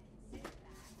hadn't considered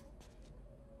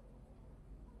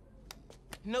that.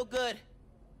 No good.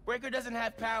 Breaker doesn't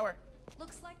have power.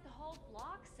 Looks like the whole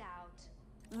block's out.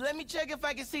 Let me check if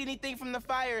I can see anything from the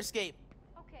fire escape.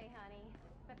 Okay, honey,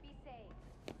 but be safe.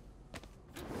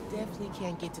 Definitely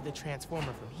can't get to the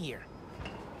transformer from here.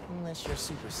 Unless you're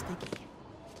super sticky.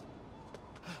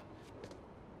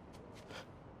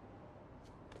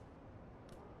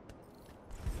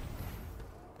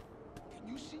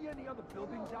 Can you see any other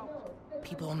buildings out?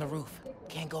 People on the roof.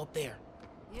 Can't go up there.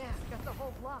 Yeah, got the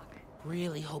whole block.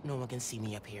 Really hope no one can see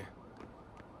me up here.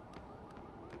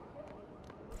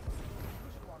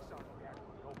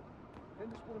 Then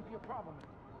this wouldn't be a problem.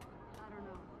 I don't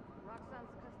know.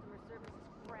 Roxon's customer service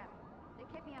is crap. They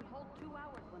kept me on hold 2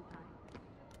 hours one time.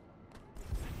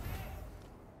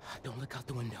 Don't look out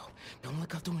the window. Don't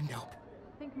look out the window.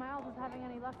 Think Miles is having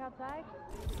any luck outside?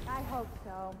 I hope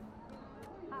so.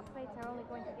 Hot plates are only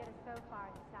going to get us so far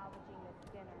in salvaging this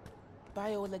dinner.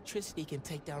 Bioelectricity can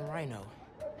take down Rhino.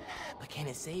 But can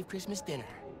it save Christmas dinner?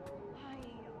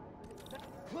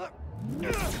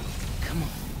 Come on.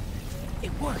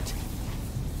 It worked.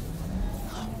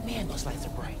 Oh man, those lights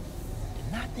are bright.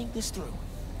 Did not think this through.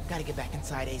 Gotta get back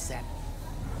inside ASAP.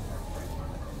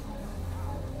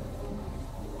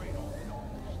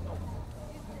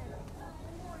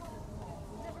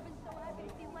 Never been so happy to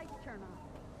see lights turn on.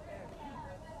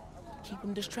 Keep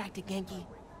him distracted, Genki.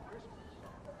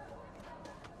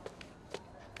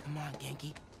 Come on,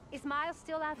 Genki. Is Miles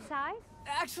still outside?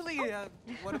 Actually,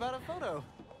 what about a photo?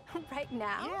 Right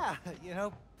now? Yeah, you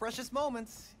know, precious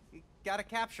moments. You gotta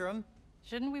capture them.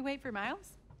 Shouldn't we wait for Miles?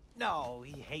 No,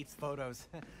 he hates photos.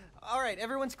 All right,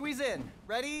 everyone squeeze in.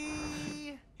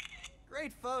 Ready?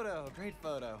 Great photo, great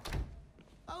photo.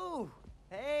 Oh,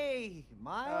 hey,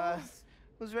 Miles.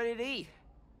 Who's ready to eat?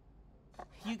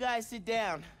 You guys sit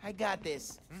down. I got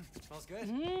this. Smells good.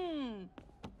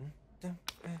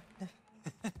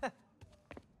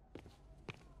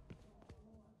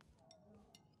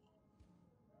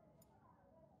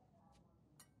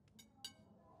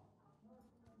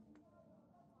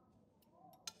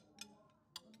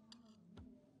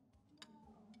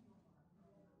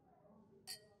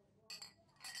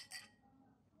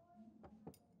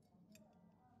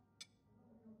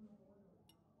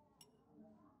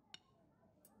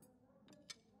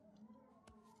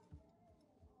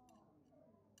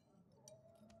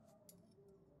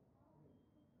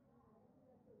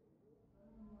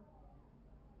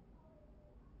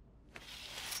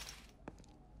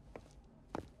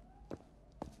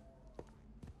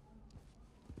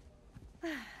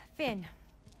 Finn,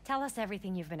 tell us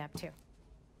everything you've been up to.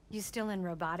 You still in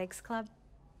robotics club?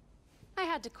 I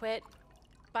had to quit,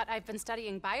 but I've been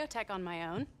studying biotech on my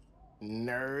own.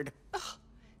 Nerd. Ugh,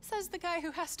 says the guy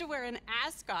who has to wear an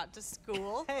ascot to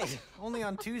school. Hey, only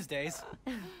on Tuesdays.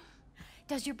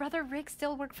 Does your brother Rick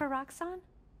still work for Roxon?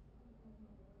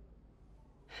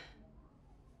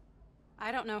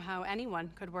 I don't know how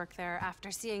anyone could work there after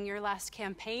seeing your last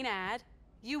campaign ad.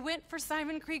 You went for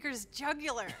Simon Krieger's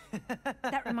jugular.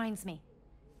 That reminds me.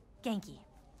 Genki,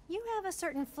 you have a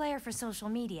certain flair for social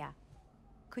media.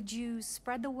 Could you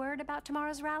spread the word about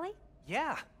tomorrow's rally?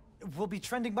 Yeah, we'll be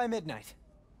trending by midnight.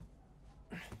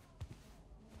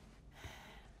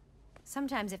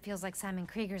 Sometimes it feels like Simon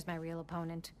Krieger's my real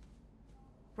opponent.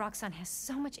 Roxon has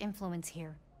so much influence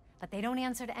here, but they don't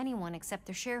answer to anyone except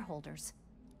their shareholders.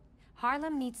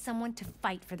 Harlem needs someone to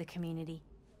fight for the community.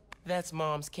 That's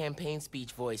Mom's campaign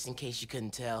speech voice, in case you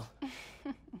couldn't tell.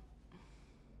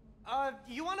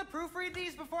 You want to proofread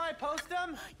these before I post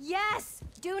them? Yes!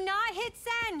 Do not hit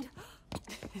send!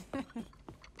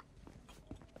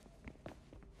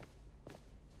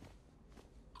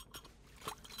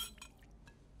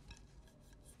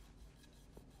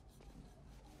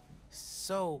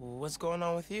 So, what's going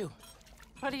on with you?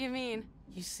 What do you mean?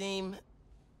 You seem...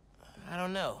 I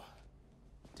don't know.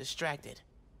 Distracted.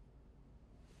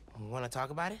 Want to talk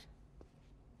about it?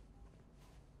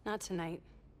 Not tonight.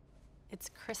 It's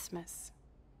Christmas.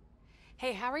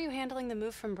 Hey, how are you handling the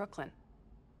move from Brooklyn?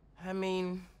 I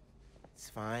mean, it's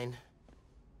fine.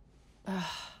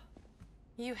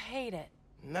 You hate it.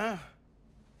 Nah.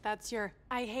 That's your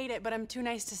I hate it, but I'm too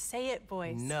nice to say it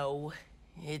voice. No,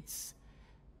 I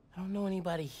don't know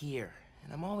anybody here,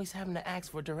 and I'm always having to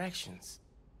ask for directions.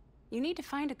 You need to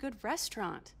find a good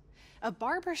restaurant, a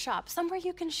barber shop, somewhere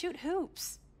you can shoot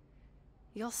hoops.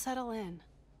 You'll settle in.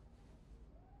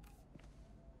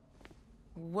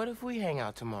 What if we hang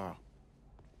out tomorrow?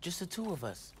 Just the two of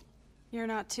us. You're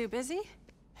not too busy?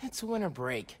 It's winter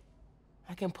break.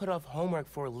 I can put off homework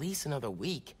for at least another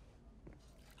week.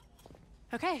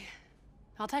 Okay,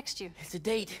 I'll text you. It's a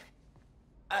date.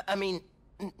 I mean,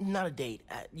 not a date.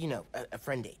 You know, a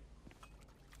friend date.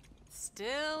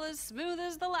 Still as smooth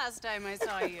as the last time I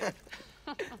saw you.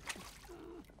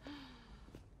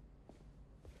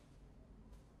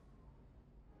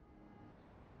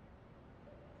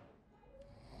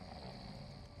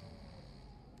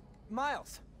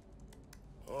 Miles!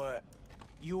 What?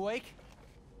 You awake?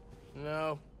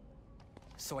 No.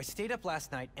 So I stayed up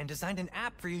last night and designed an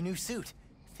app for your new suit.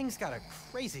 Thing's got a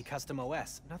crazy custom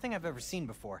OS, nothing I've ever seen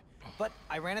before. But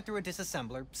I ran it through a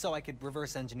disassembler so I could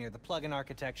reverse engineer the plugin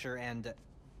architecture and...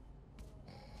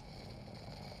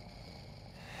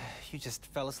 You just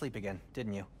fell asleep again,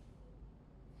 didn't you?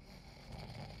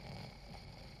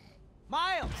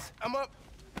 Miles! I'm up.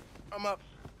 I'm up.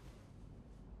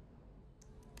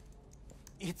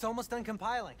 It's almost done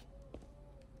compiling.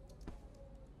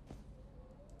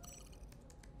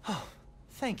 Oh,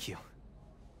 thank you.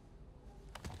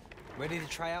 Ready to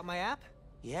try out my app?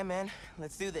 Yeah, man.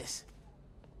 Let's do this.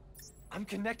 I'm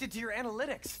connected to your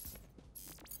analytics.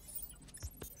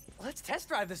 Let's test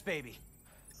drive this baby.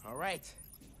 All right.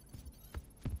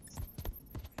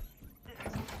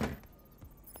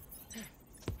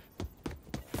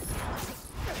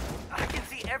 I can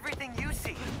see everything you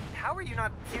see. How are you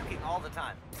not puking all the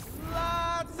time?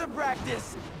 Lots of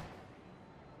practice.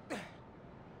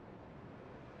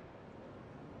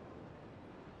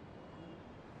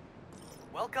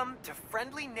 Welcome to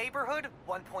Friendly Neighborhood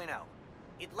 1.0.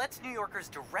 It lets New Yorkers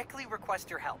directly request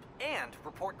your help and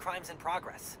report crimes in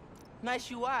progress.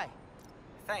 Nice UI.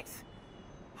 Thanks.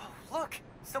 Oh, look!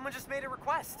 Someone just made a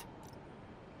request.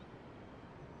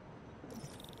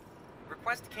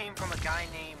 Request came from a guy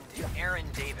named Aaron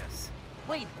Davis.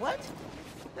 Wait, what?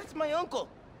 That's my uncle.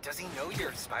 Does he know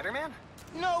you're Spider-Man?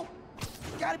 No.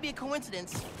 Gotta be a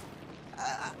coincidence.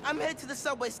 I'm headed to the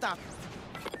subway stop.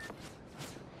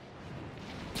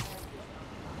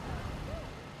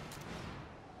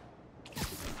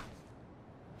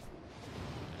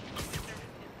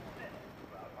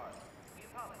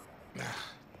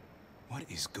 What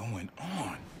is going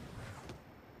on?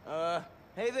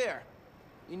 Hey there.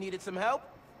 You needed some help?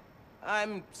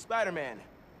 I'm Spider-Man,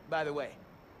 by the way.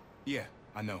 Yeah,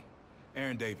 I know.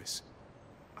 Aaron Davis.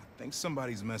 I think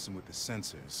somebody's messing with the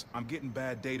sensors. I'm getting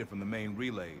bad data from the main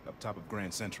relay up top of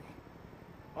Grand Central.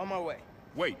 On my way.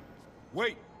 Wait!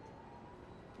 Wait!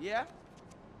 Yeah?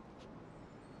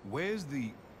 Where's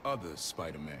the other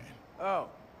Spider-Man? Oh,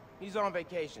 he's on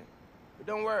vacation. But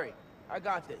don't worry, I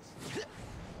got this.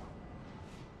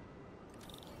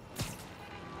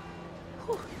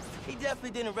 Whew, he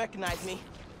definitely didn't recognize me.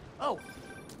 Oh,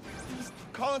 he's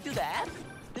calling through the app?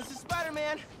 This is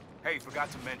Spider-Man. Hey,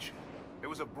 forgot to mention. There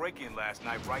was a break-in last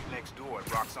night right next door at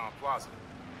Roxon Plaza.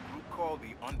 A group called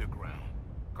the Underground.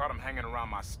 Caught him hanging around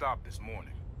my stop this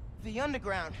morning. The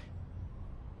Underground.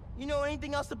 You know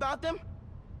anything else about them?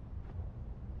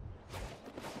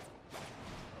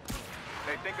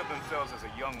 They think of themselves as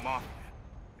a young mafia.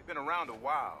 They've been around a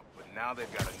while, but now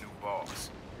they've got a new boss.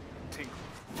 Tinkerer.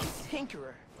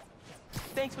 Tinkerer.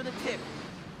 Thanks for the tip.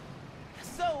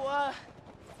 So,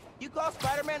 you call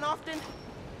Spider-Man often?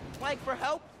 Like, for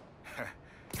help?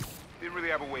 Didn't really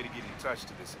have a way to get in touch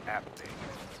to this app thing.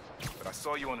 But I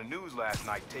saw you on the news last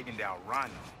night taking down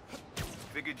Rhino.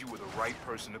 Figured you were the right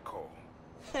person to call.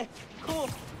 Cool.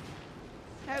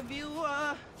 Have you,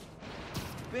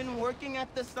 been working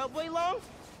at the subway long?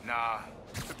 Nah,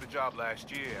 took the job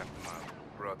last year after my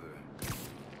brother.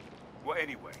 Well,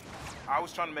 anyway, I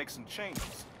was trying to make some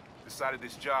changes. Decided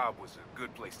this job was a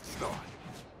good place to start.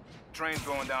 Trains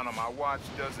going down on my watch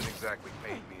doesn't exactly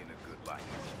paint me in a good light.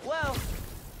 Well,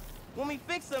 when we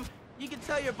fix them, you can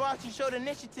tell your boss you showed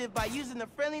initiative by using the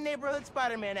Friendly Neighborhood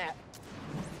Spider-Man app.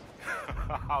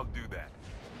 I'll do that.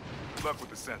 Good luck with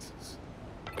the sensors.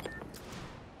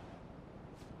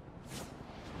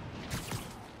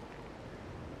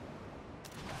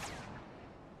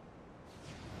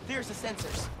 There's the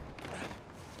sensors.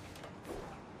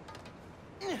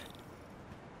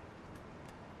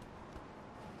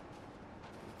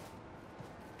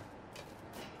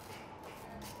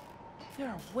 There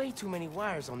are way too many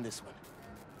wires on this one.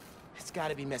 It's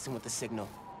gotta be messing with the signal.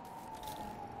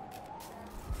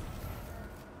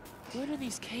 Where do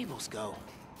these cables go?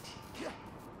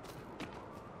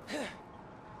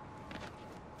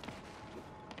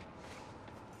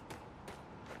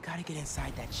 Gotta get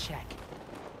inside that shack.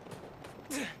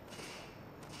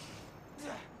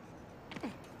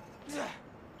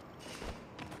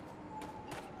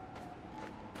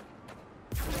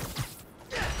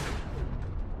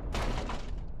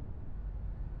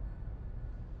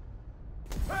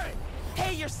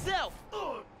 Hey, yourself!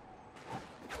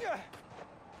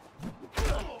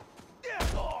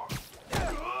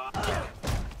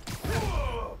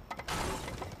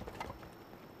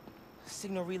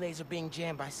 Signal relays are being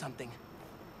jammed by something.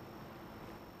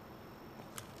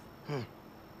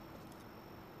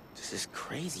 This is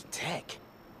crazy tech.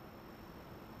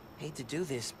 Hate to do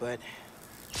this, but...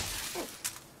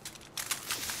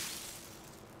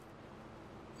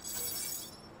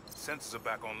 Sensors are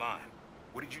back online.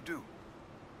 What did you do?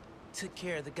 Took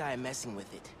care of the guy messing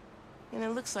with it. And it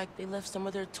looks like they left some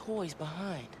of their toys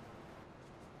behind.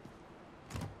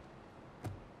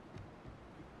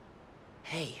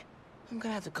 Hey, I'm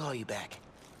gonna have to call you back.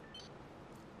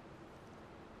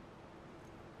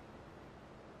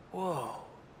 Whoa.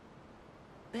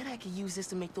 Bet I could use this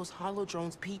to make those holo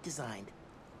drones Pete designed.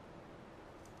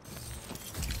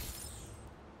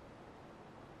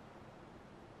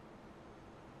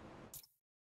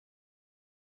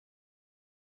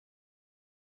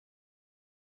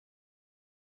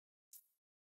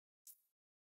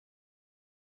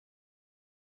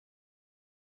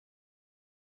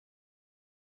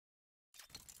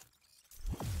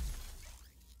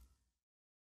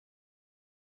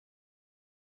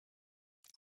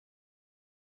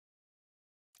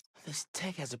 This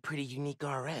tech has a pretty unique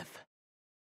RF.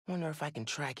 Wonder if I can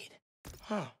track it.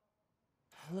 Huh.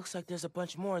 Looks like there's a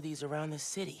bunch more of these around the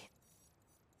city.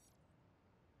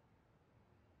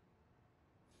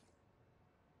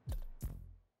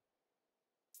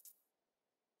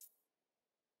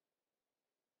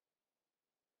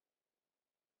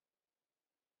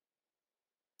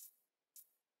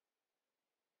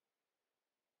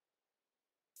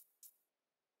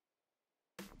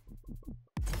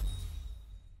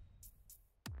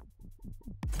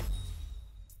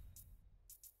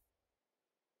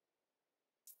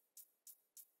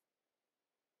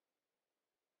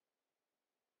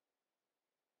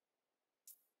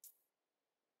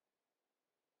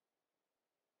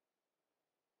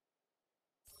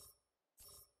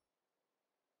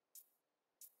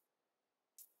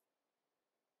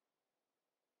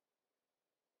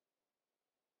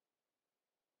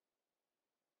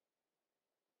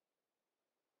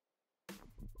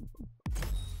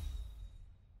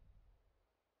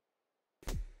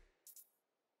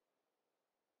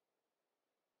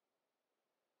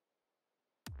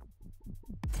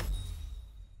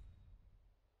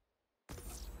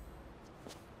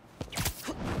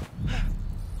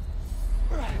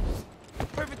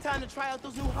 Perfect time to try out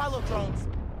those new holo drones.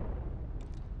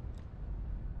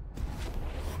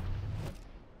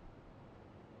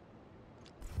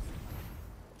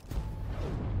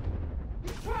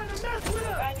 He's trying to mess with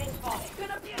us!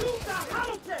 Gonna use the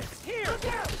holotech! Here! Look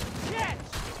out!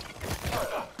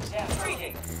 Catch!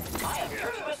 Greetings. I am here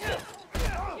to assist.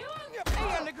 Hey,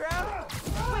 Underground!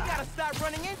 We gotta stop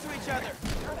running into each other!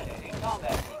 Terminating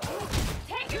combat.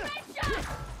 Take your next shot!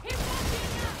 It won't be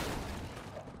enough!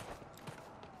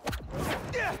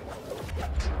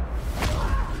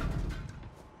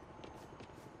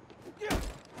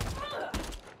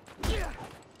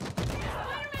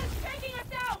 Spider-Man's taking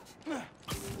us out!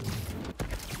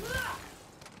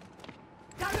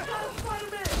 Got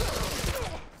Spider-Man!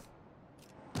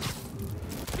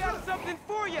 Got something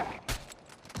for you!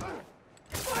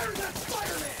 Fire that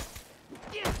Spider-Man!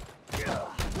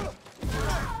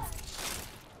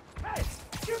 Hey,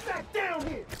 get back down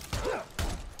here!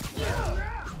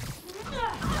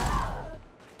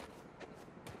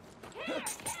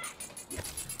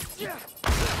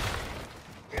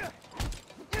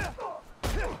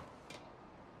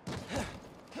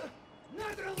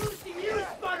 Not gonna lose to you,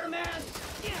 Spider-Man!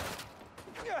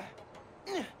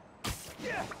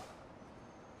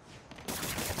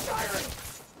 Firing!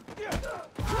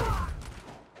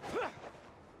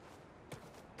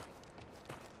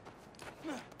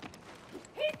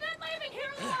 He's not leaving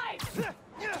here alive!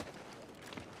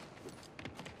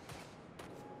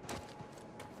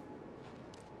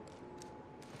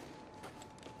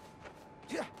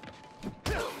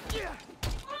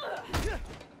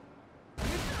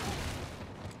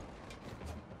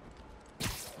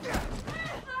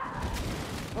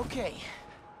 Okay.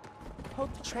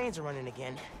 Hope the trains are running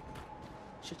again.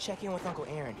 Should check in with Uncle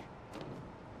Aaron.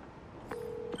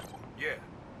 Yeah,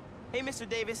 Hey, Mr.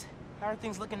 Davis. How are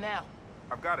things looking now?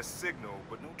 I've got a signal,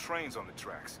 but no trains on the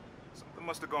tracks. Something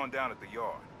must have gone down at the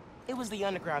yard. It was the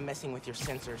Underground messing with your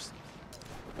sensors.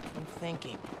 I'm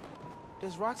thinking.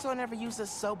 Does Roxon ever use a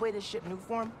subway to ship new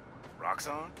form?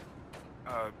 Roxon?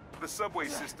 The subway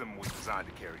system was designed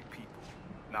to carry people,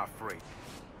 not freight.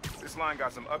 This line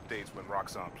got some updates when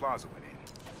Roxon Plaza went in.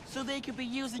 So they could be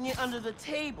using it under the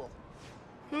table.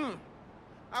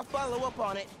 I'll follow up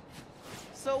on it.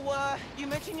 So, you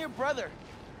mentioned your brother.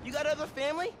 You got other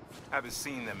family? Haven't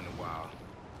seen them in a while.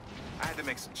 I had to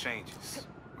make some changes,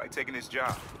 like taking his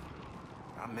job.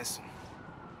 I miss him,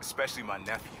 especially my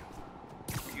nephew.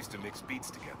 We used to mix beats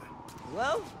together.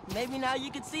 Well, maybe now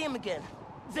you can see him again.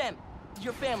 Them,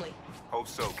 your family. Hope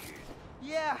so, kid.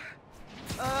 Yeah.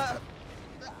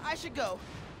 I should go.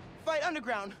 Fight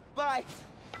underground. Bye.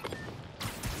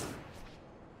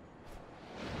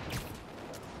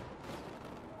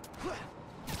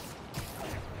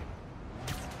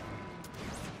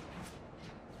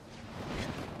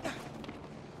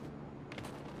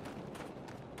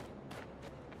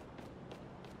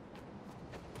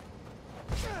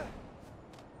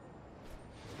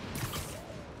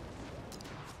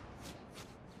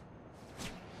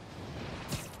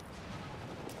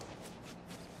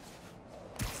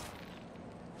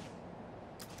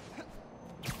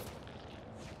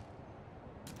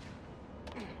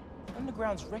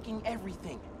 Underground's wrecking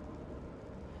everything.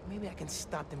 Maybe I can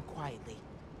stop them quietly.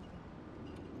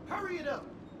 Hurry it up!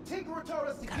 Tinkerer told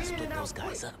us to Gotta get in split and out those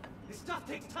guys quick. up. This stuff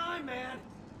takes time, man!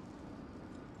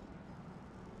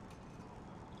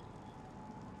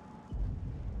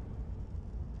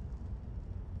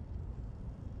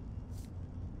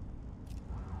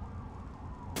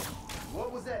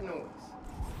 What was that noise?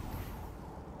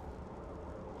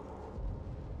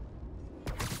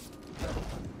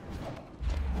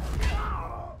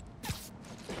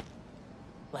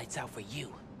 Lights out for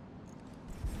you.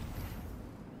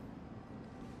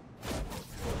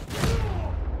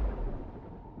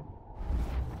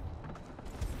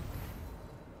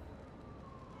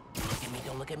 Look at me,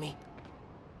 don't look at me.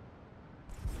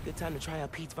 Good time to try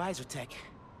out Pete's visor tech.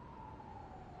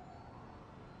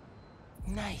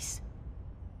 Nice.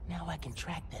 Now I can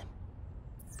track them.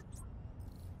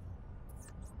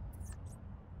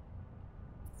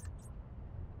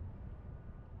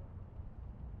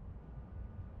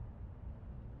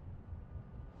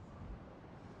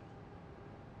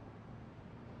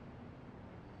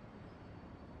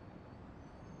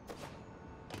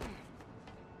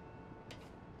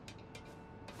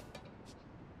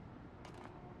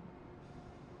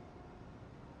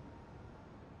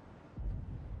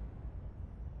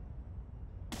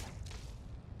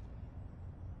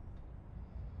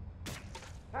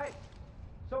 Hey,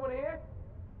 someone here?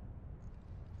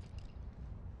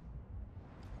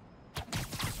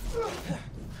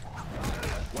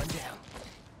 One down.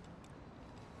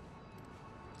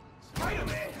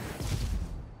 Spider-Man!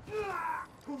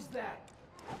 Who's that?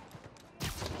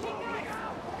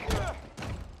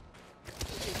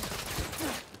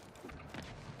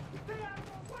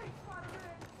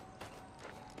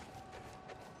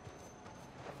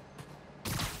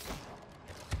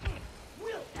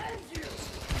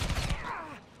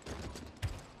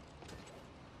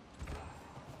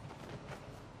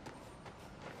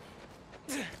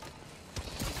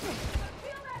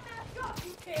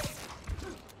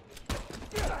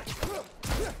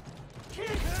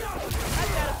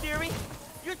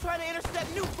 You're trying to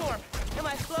intercept new form. Am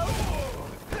I slow?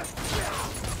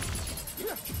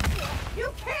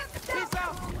 You can't stop! Peace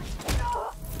out!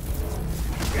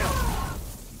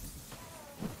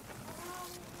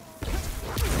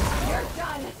 You're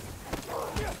done!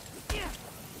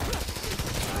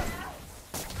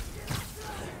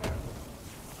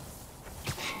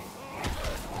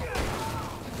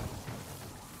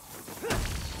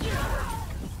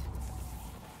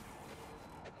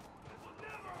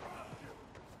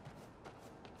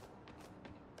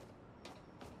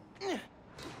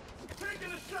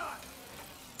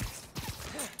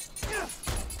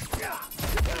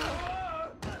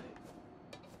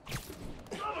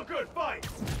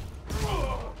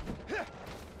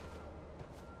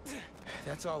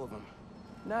 That's all of them.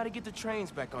 Now to get the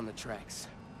trains back on the tracks.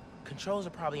 Controls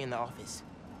are probably in the office.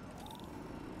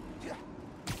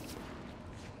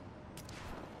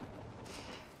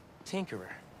 Tinkerer.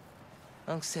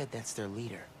 Unc said that's their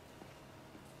leader.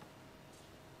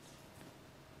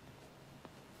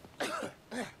 Oh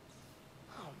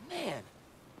man,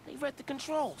 they read the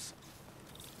controls.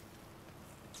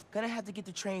 Gonna have to get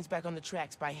the trains back on the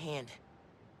tracks by hand.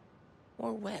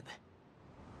 Or web.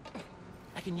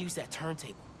 I can use that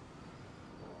turntable.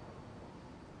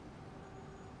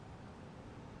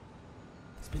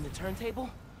 Spin the turntable,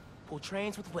 pull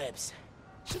trains with webs.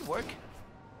 Should work.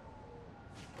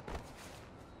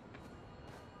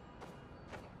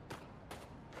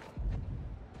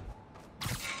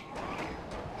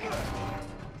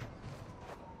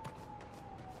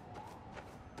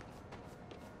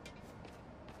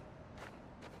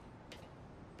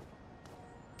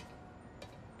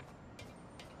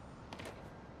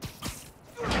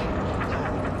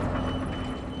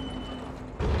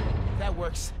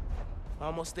 works.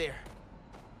 Almost there.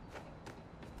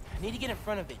 I need to get in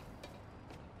front of it.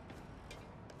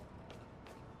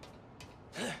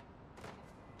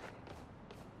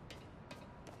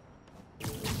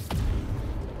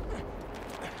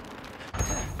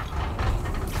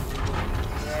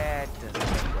 That doesn't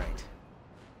look right.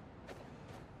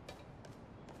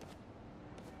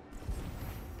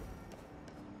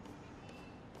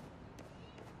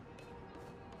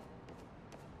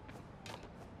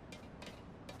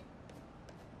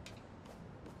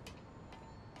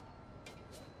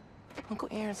 Uncle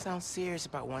Aaron sounds serious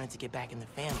about wanting to get back in the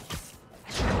family.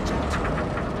 I should reach out to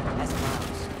him. That's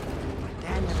Miles. My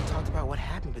dad never talked about what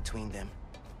happened between them.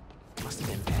 Must have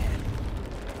been bad.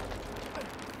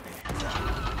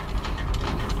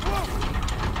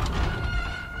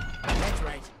 That's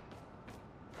right.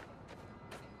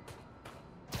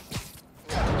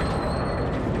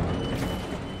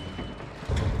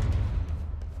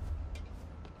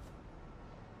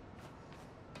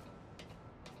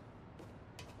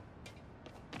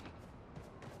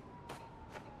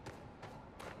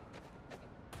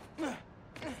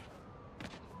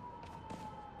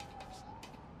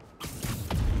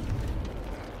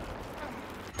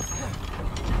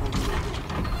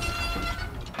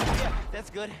 That's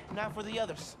good. Not for the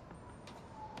others.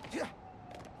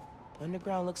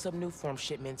 Underground looks up new form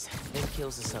shipments, then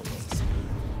kills the subways.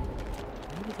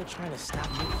 Maybe they're trying to stop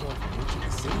new form from reaching the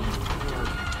city? Or...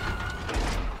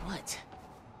 what?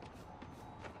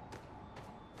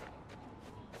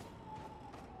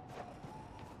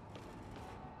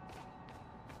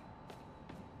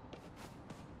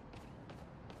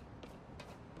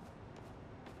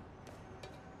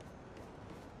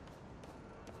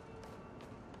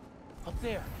 Up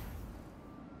there.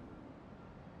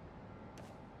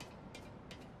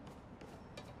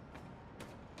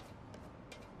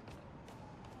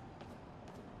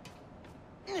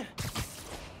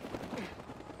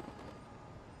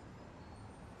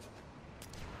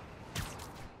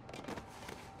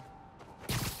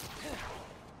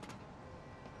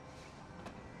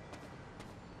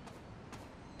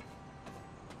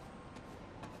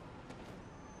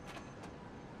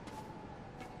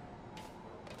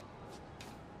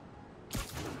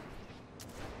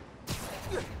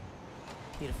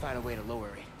 Need to find a way to lower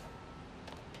it.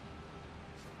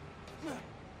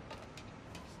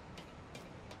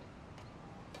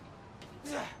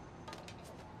 No,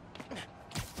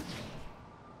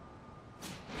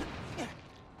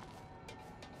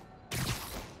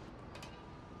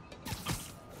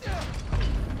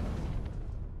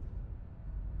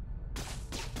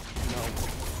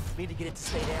 need to get it to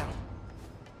stay down.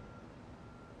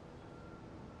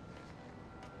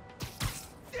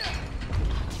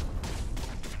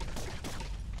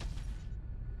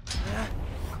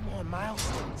 Miles,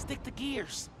 stick to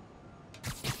gears.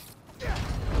 It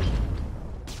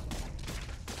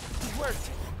worked.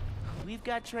 We've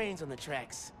got trains on the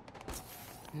tracks.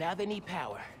 Now they need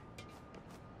power.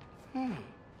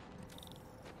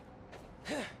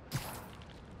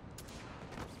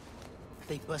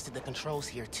 They busted the controls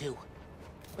here too,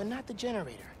 but not the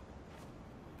generator.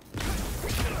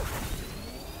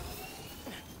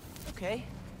 Okay,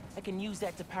 I can use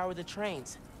that to power the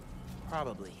trains.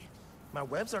 Probably. My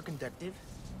webs are conductive.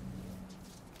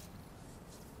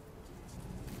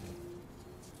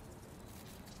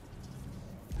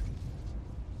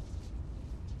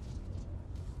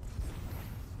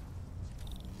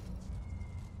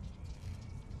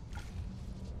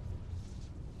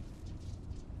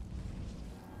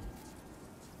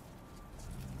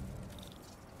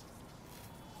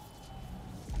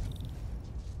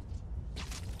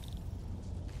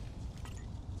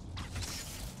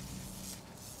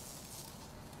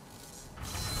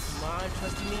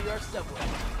 Trusty New York subway.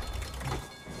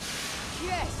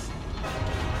 Yes!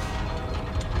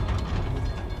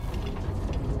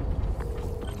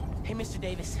 Hey, Mr.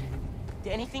 Davis.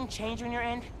 Did anything change on your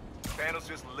end? Panels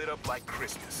just lit up like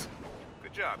Christmas.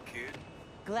 Good job, kid.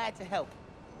 Glad to help.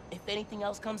 If anything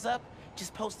else comes up,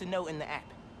 just post a note in the app.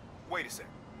 Wait a sec.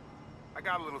 I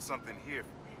got a little something here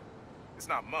for you. It's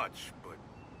not much,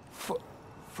 but...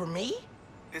 For me?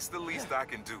 It's the least I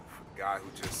can do for the guy who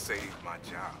just saved my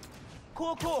job.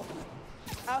 Cool, cool.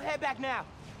 I'll head back now.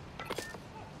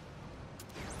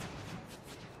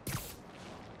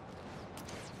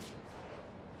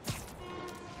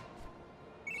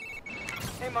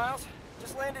 Hey, Miles.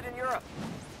 Just landed in Europe.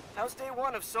 How's day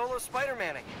one of solo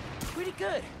Spider-Manning? Pretty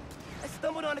good. I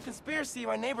stumbled on a conspiracy in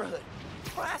my neighborhood.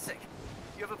 Classic.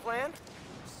 You have a plan?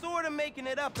 Sort of making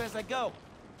it up as I go.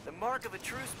 The mark of a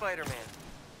true Spider-Man.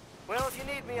 Well, if you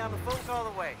need me, I'm a phone call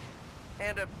away.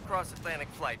 And a cross-Atlantic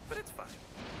flight, but it's fine.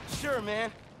 Sure,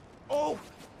 man. Oh,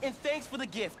 and thanks for the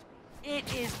gift.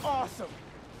 It is awesome.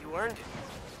 You earned it.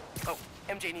 Oh,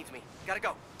 MJ needs me. Gotta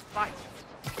go. Bye.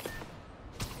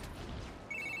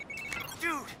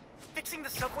 Dude, fixing the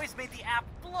subways made the app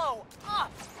blow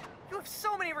up. You have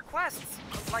so many requests.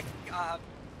 Like,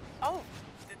 oh,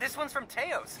 this one's from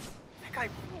Teos. That guy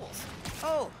rules.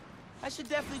 Oh, I should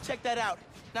definitely check that out,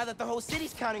 now that the whole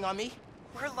city's counting on me.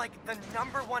 We're like the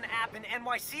 #1 app in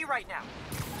NYC right now.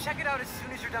 Check it out as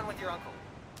soon as you're done with your uncle.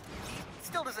 He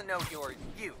still doesn't know you're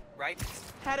you, right?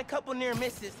 Had a couple near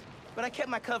misses, but I kept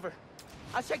my cover.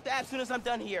 I'll check the app as soon as I'm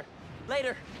done here.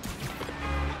 Later.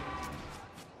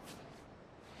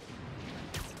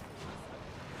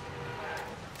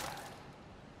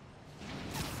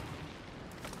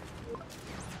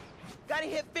 Gotta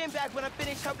hit Finn back when I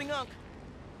finish helping Unc.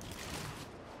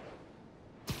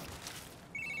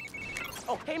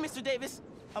 Oh, hey, Mr. Davis.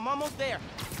 I'm almost there.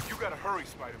 You gotta hurry,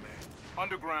 Spider-Man.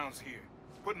 Underground's here.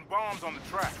 Putting bombs on the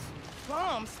tracks.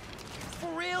 Bombs?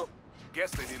 For real?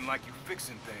 Guess they didn't like you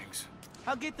fixing things.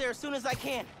 I'll get there as soon as I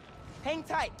can. Hang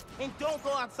tight, and don't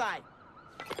go outside.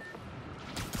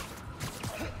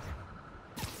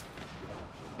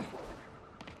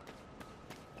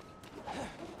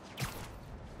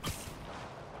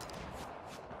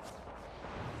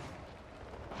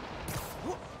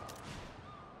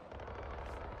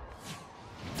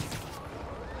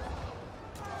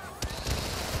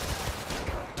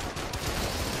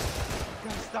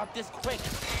 Stop this quick.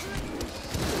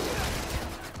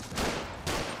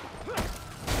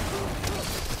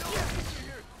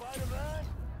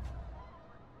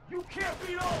 You can't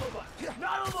beat all of us!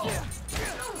 Not alone!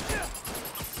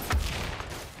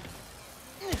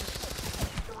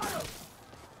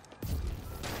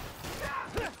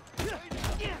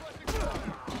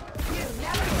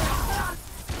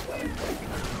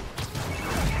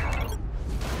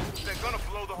 They're gonna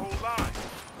blow the whole line.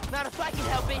 Not if I can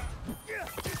help it.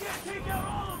 You can't take out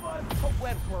all of us! Hope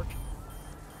webs work.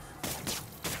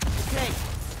 Okay,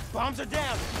 bombs are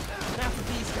down. Now for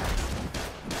these guys.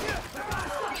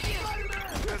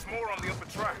 There's more on the upper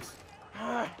tracks.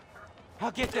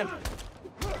 I'll get them.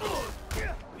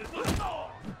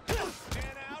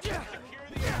 Stand out and secure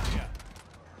the area.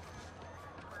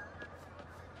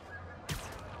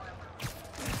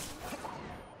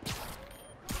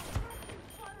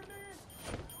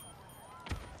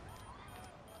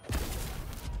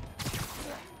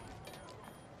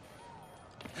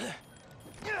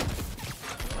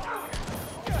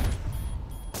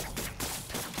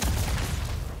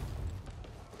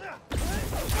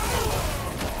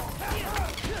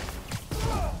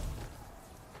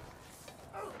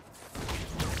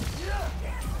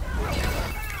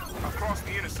 Across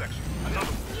the intersection.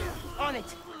 Another one. On it.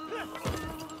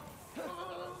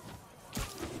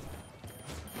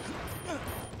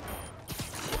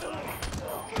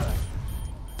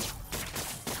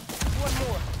 One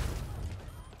more.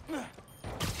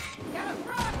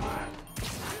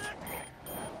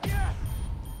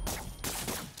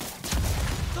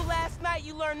 So last night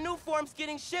you learned new forms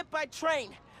getting shipped by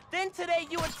train. Then today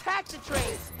you attack the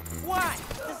trains. Why?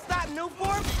 To stop new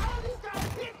forms? How this guy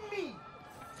hitting me?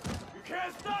 You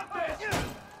can't stop this!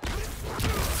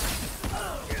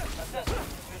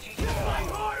 Fight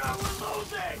harder, we're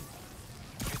losing!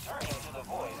 Returning to the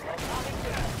voice of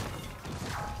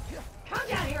Come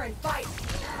down here and fight!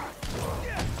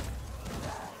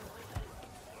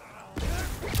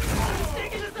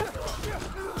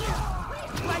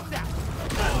 Lights out.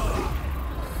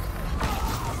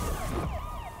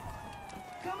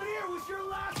 Coming here was your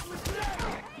last mistake!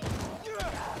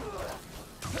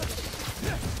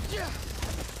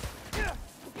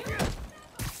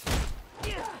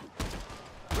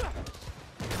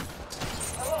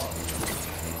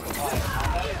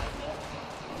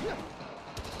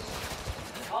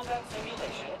 Combat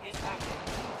simulation is active.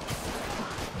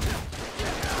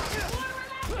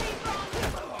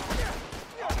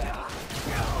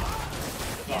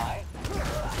 Goodbye.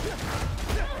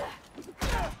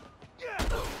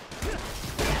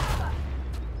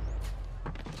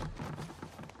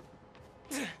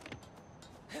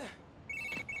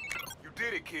 You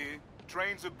did it, kid.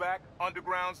 Trains are back,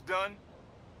 underground's done.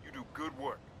 You do good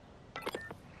work.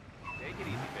 Take it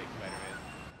easy, big Spider-Man.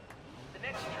 The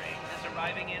next train is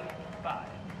arriving in 5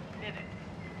 minutes.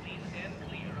 Please stand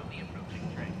clear of the approaching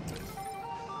train.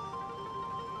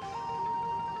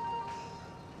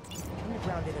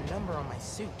 Underground did a number on my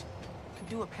suit. Could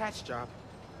do a patch job.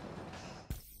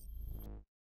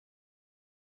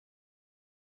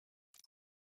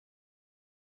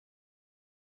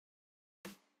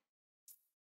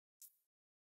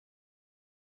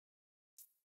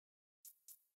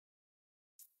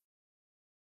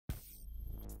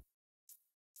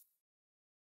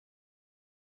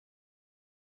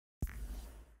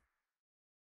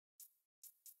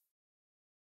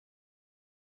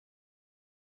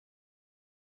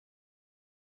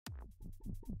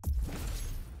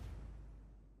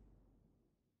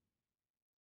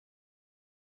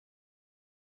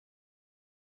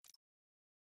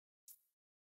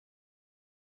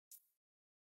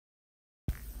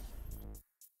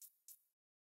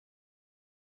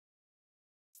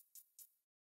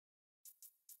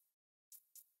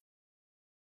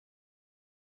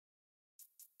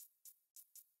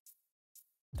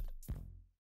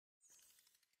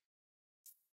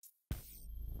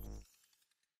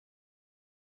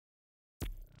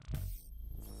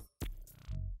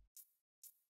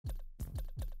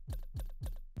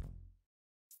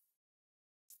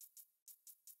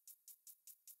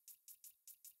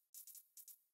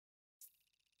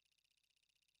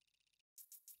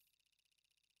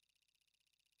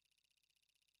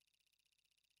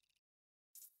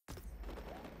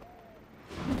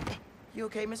 You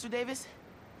okay, Mr. Davis?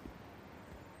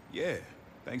 Yeah,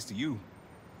 thanks to you.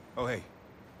 Oh, hey,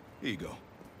 here you go.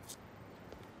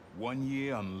 1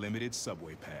 year unlimited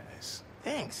subway pass.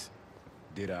 Thanks.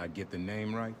 Did I get the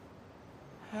name right?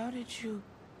 How did you...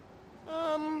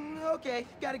 okay,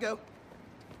 gotta go.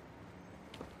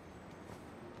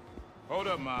 Hold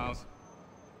up, Miles.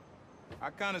 I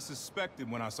kinda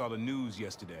suspected when I saw the news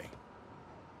yesterday.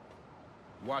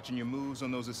 Watching your moves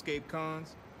on those escape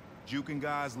cons, juking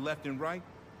guys left and right,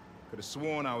 could have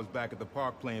sworn I was back at the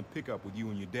park playing pickup with you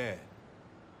and your dad.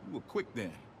 You were quick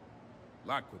then. A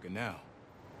lot quicker now.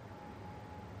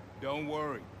 Don't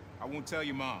worry, I won't tell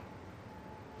your mom.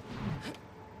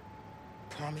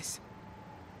 Promise?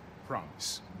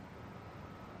 Promise.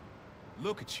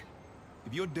 Look at you.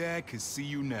 If your dad could see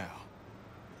you now...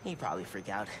 He'd probably freak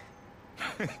out.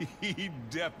 He'd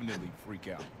definitely freak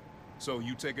out. So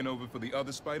you taking over for the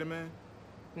other Spider-Man?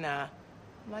 Nah.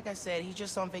 Like I said, he's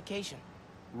just on vacation.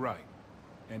 Right.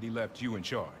 And he left you in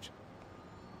charge.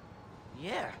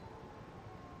 Yeah.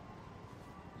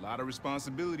 A lot of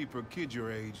responsibility for a kid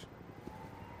your age.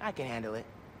 I can handle it.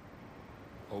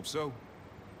 Hope so.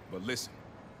 But listen,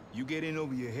 you get in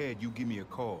over your head, you give me a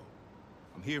call.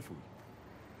 I'm here for you.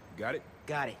 Got it?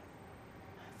 Got it.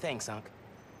 Thanks, Unc.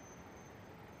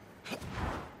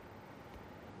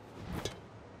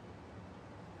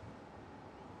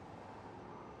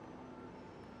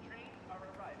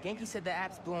 Genki said the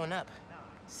app's blowing up.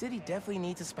 City definitely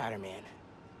needs a Spider-Man.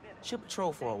 She'll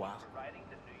patrol for a while.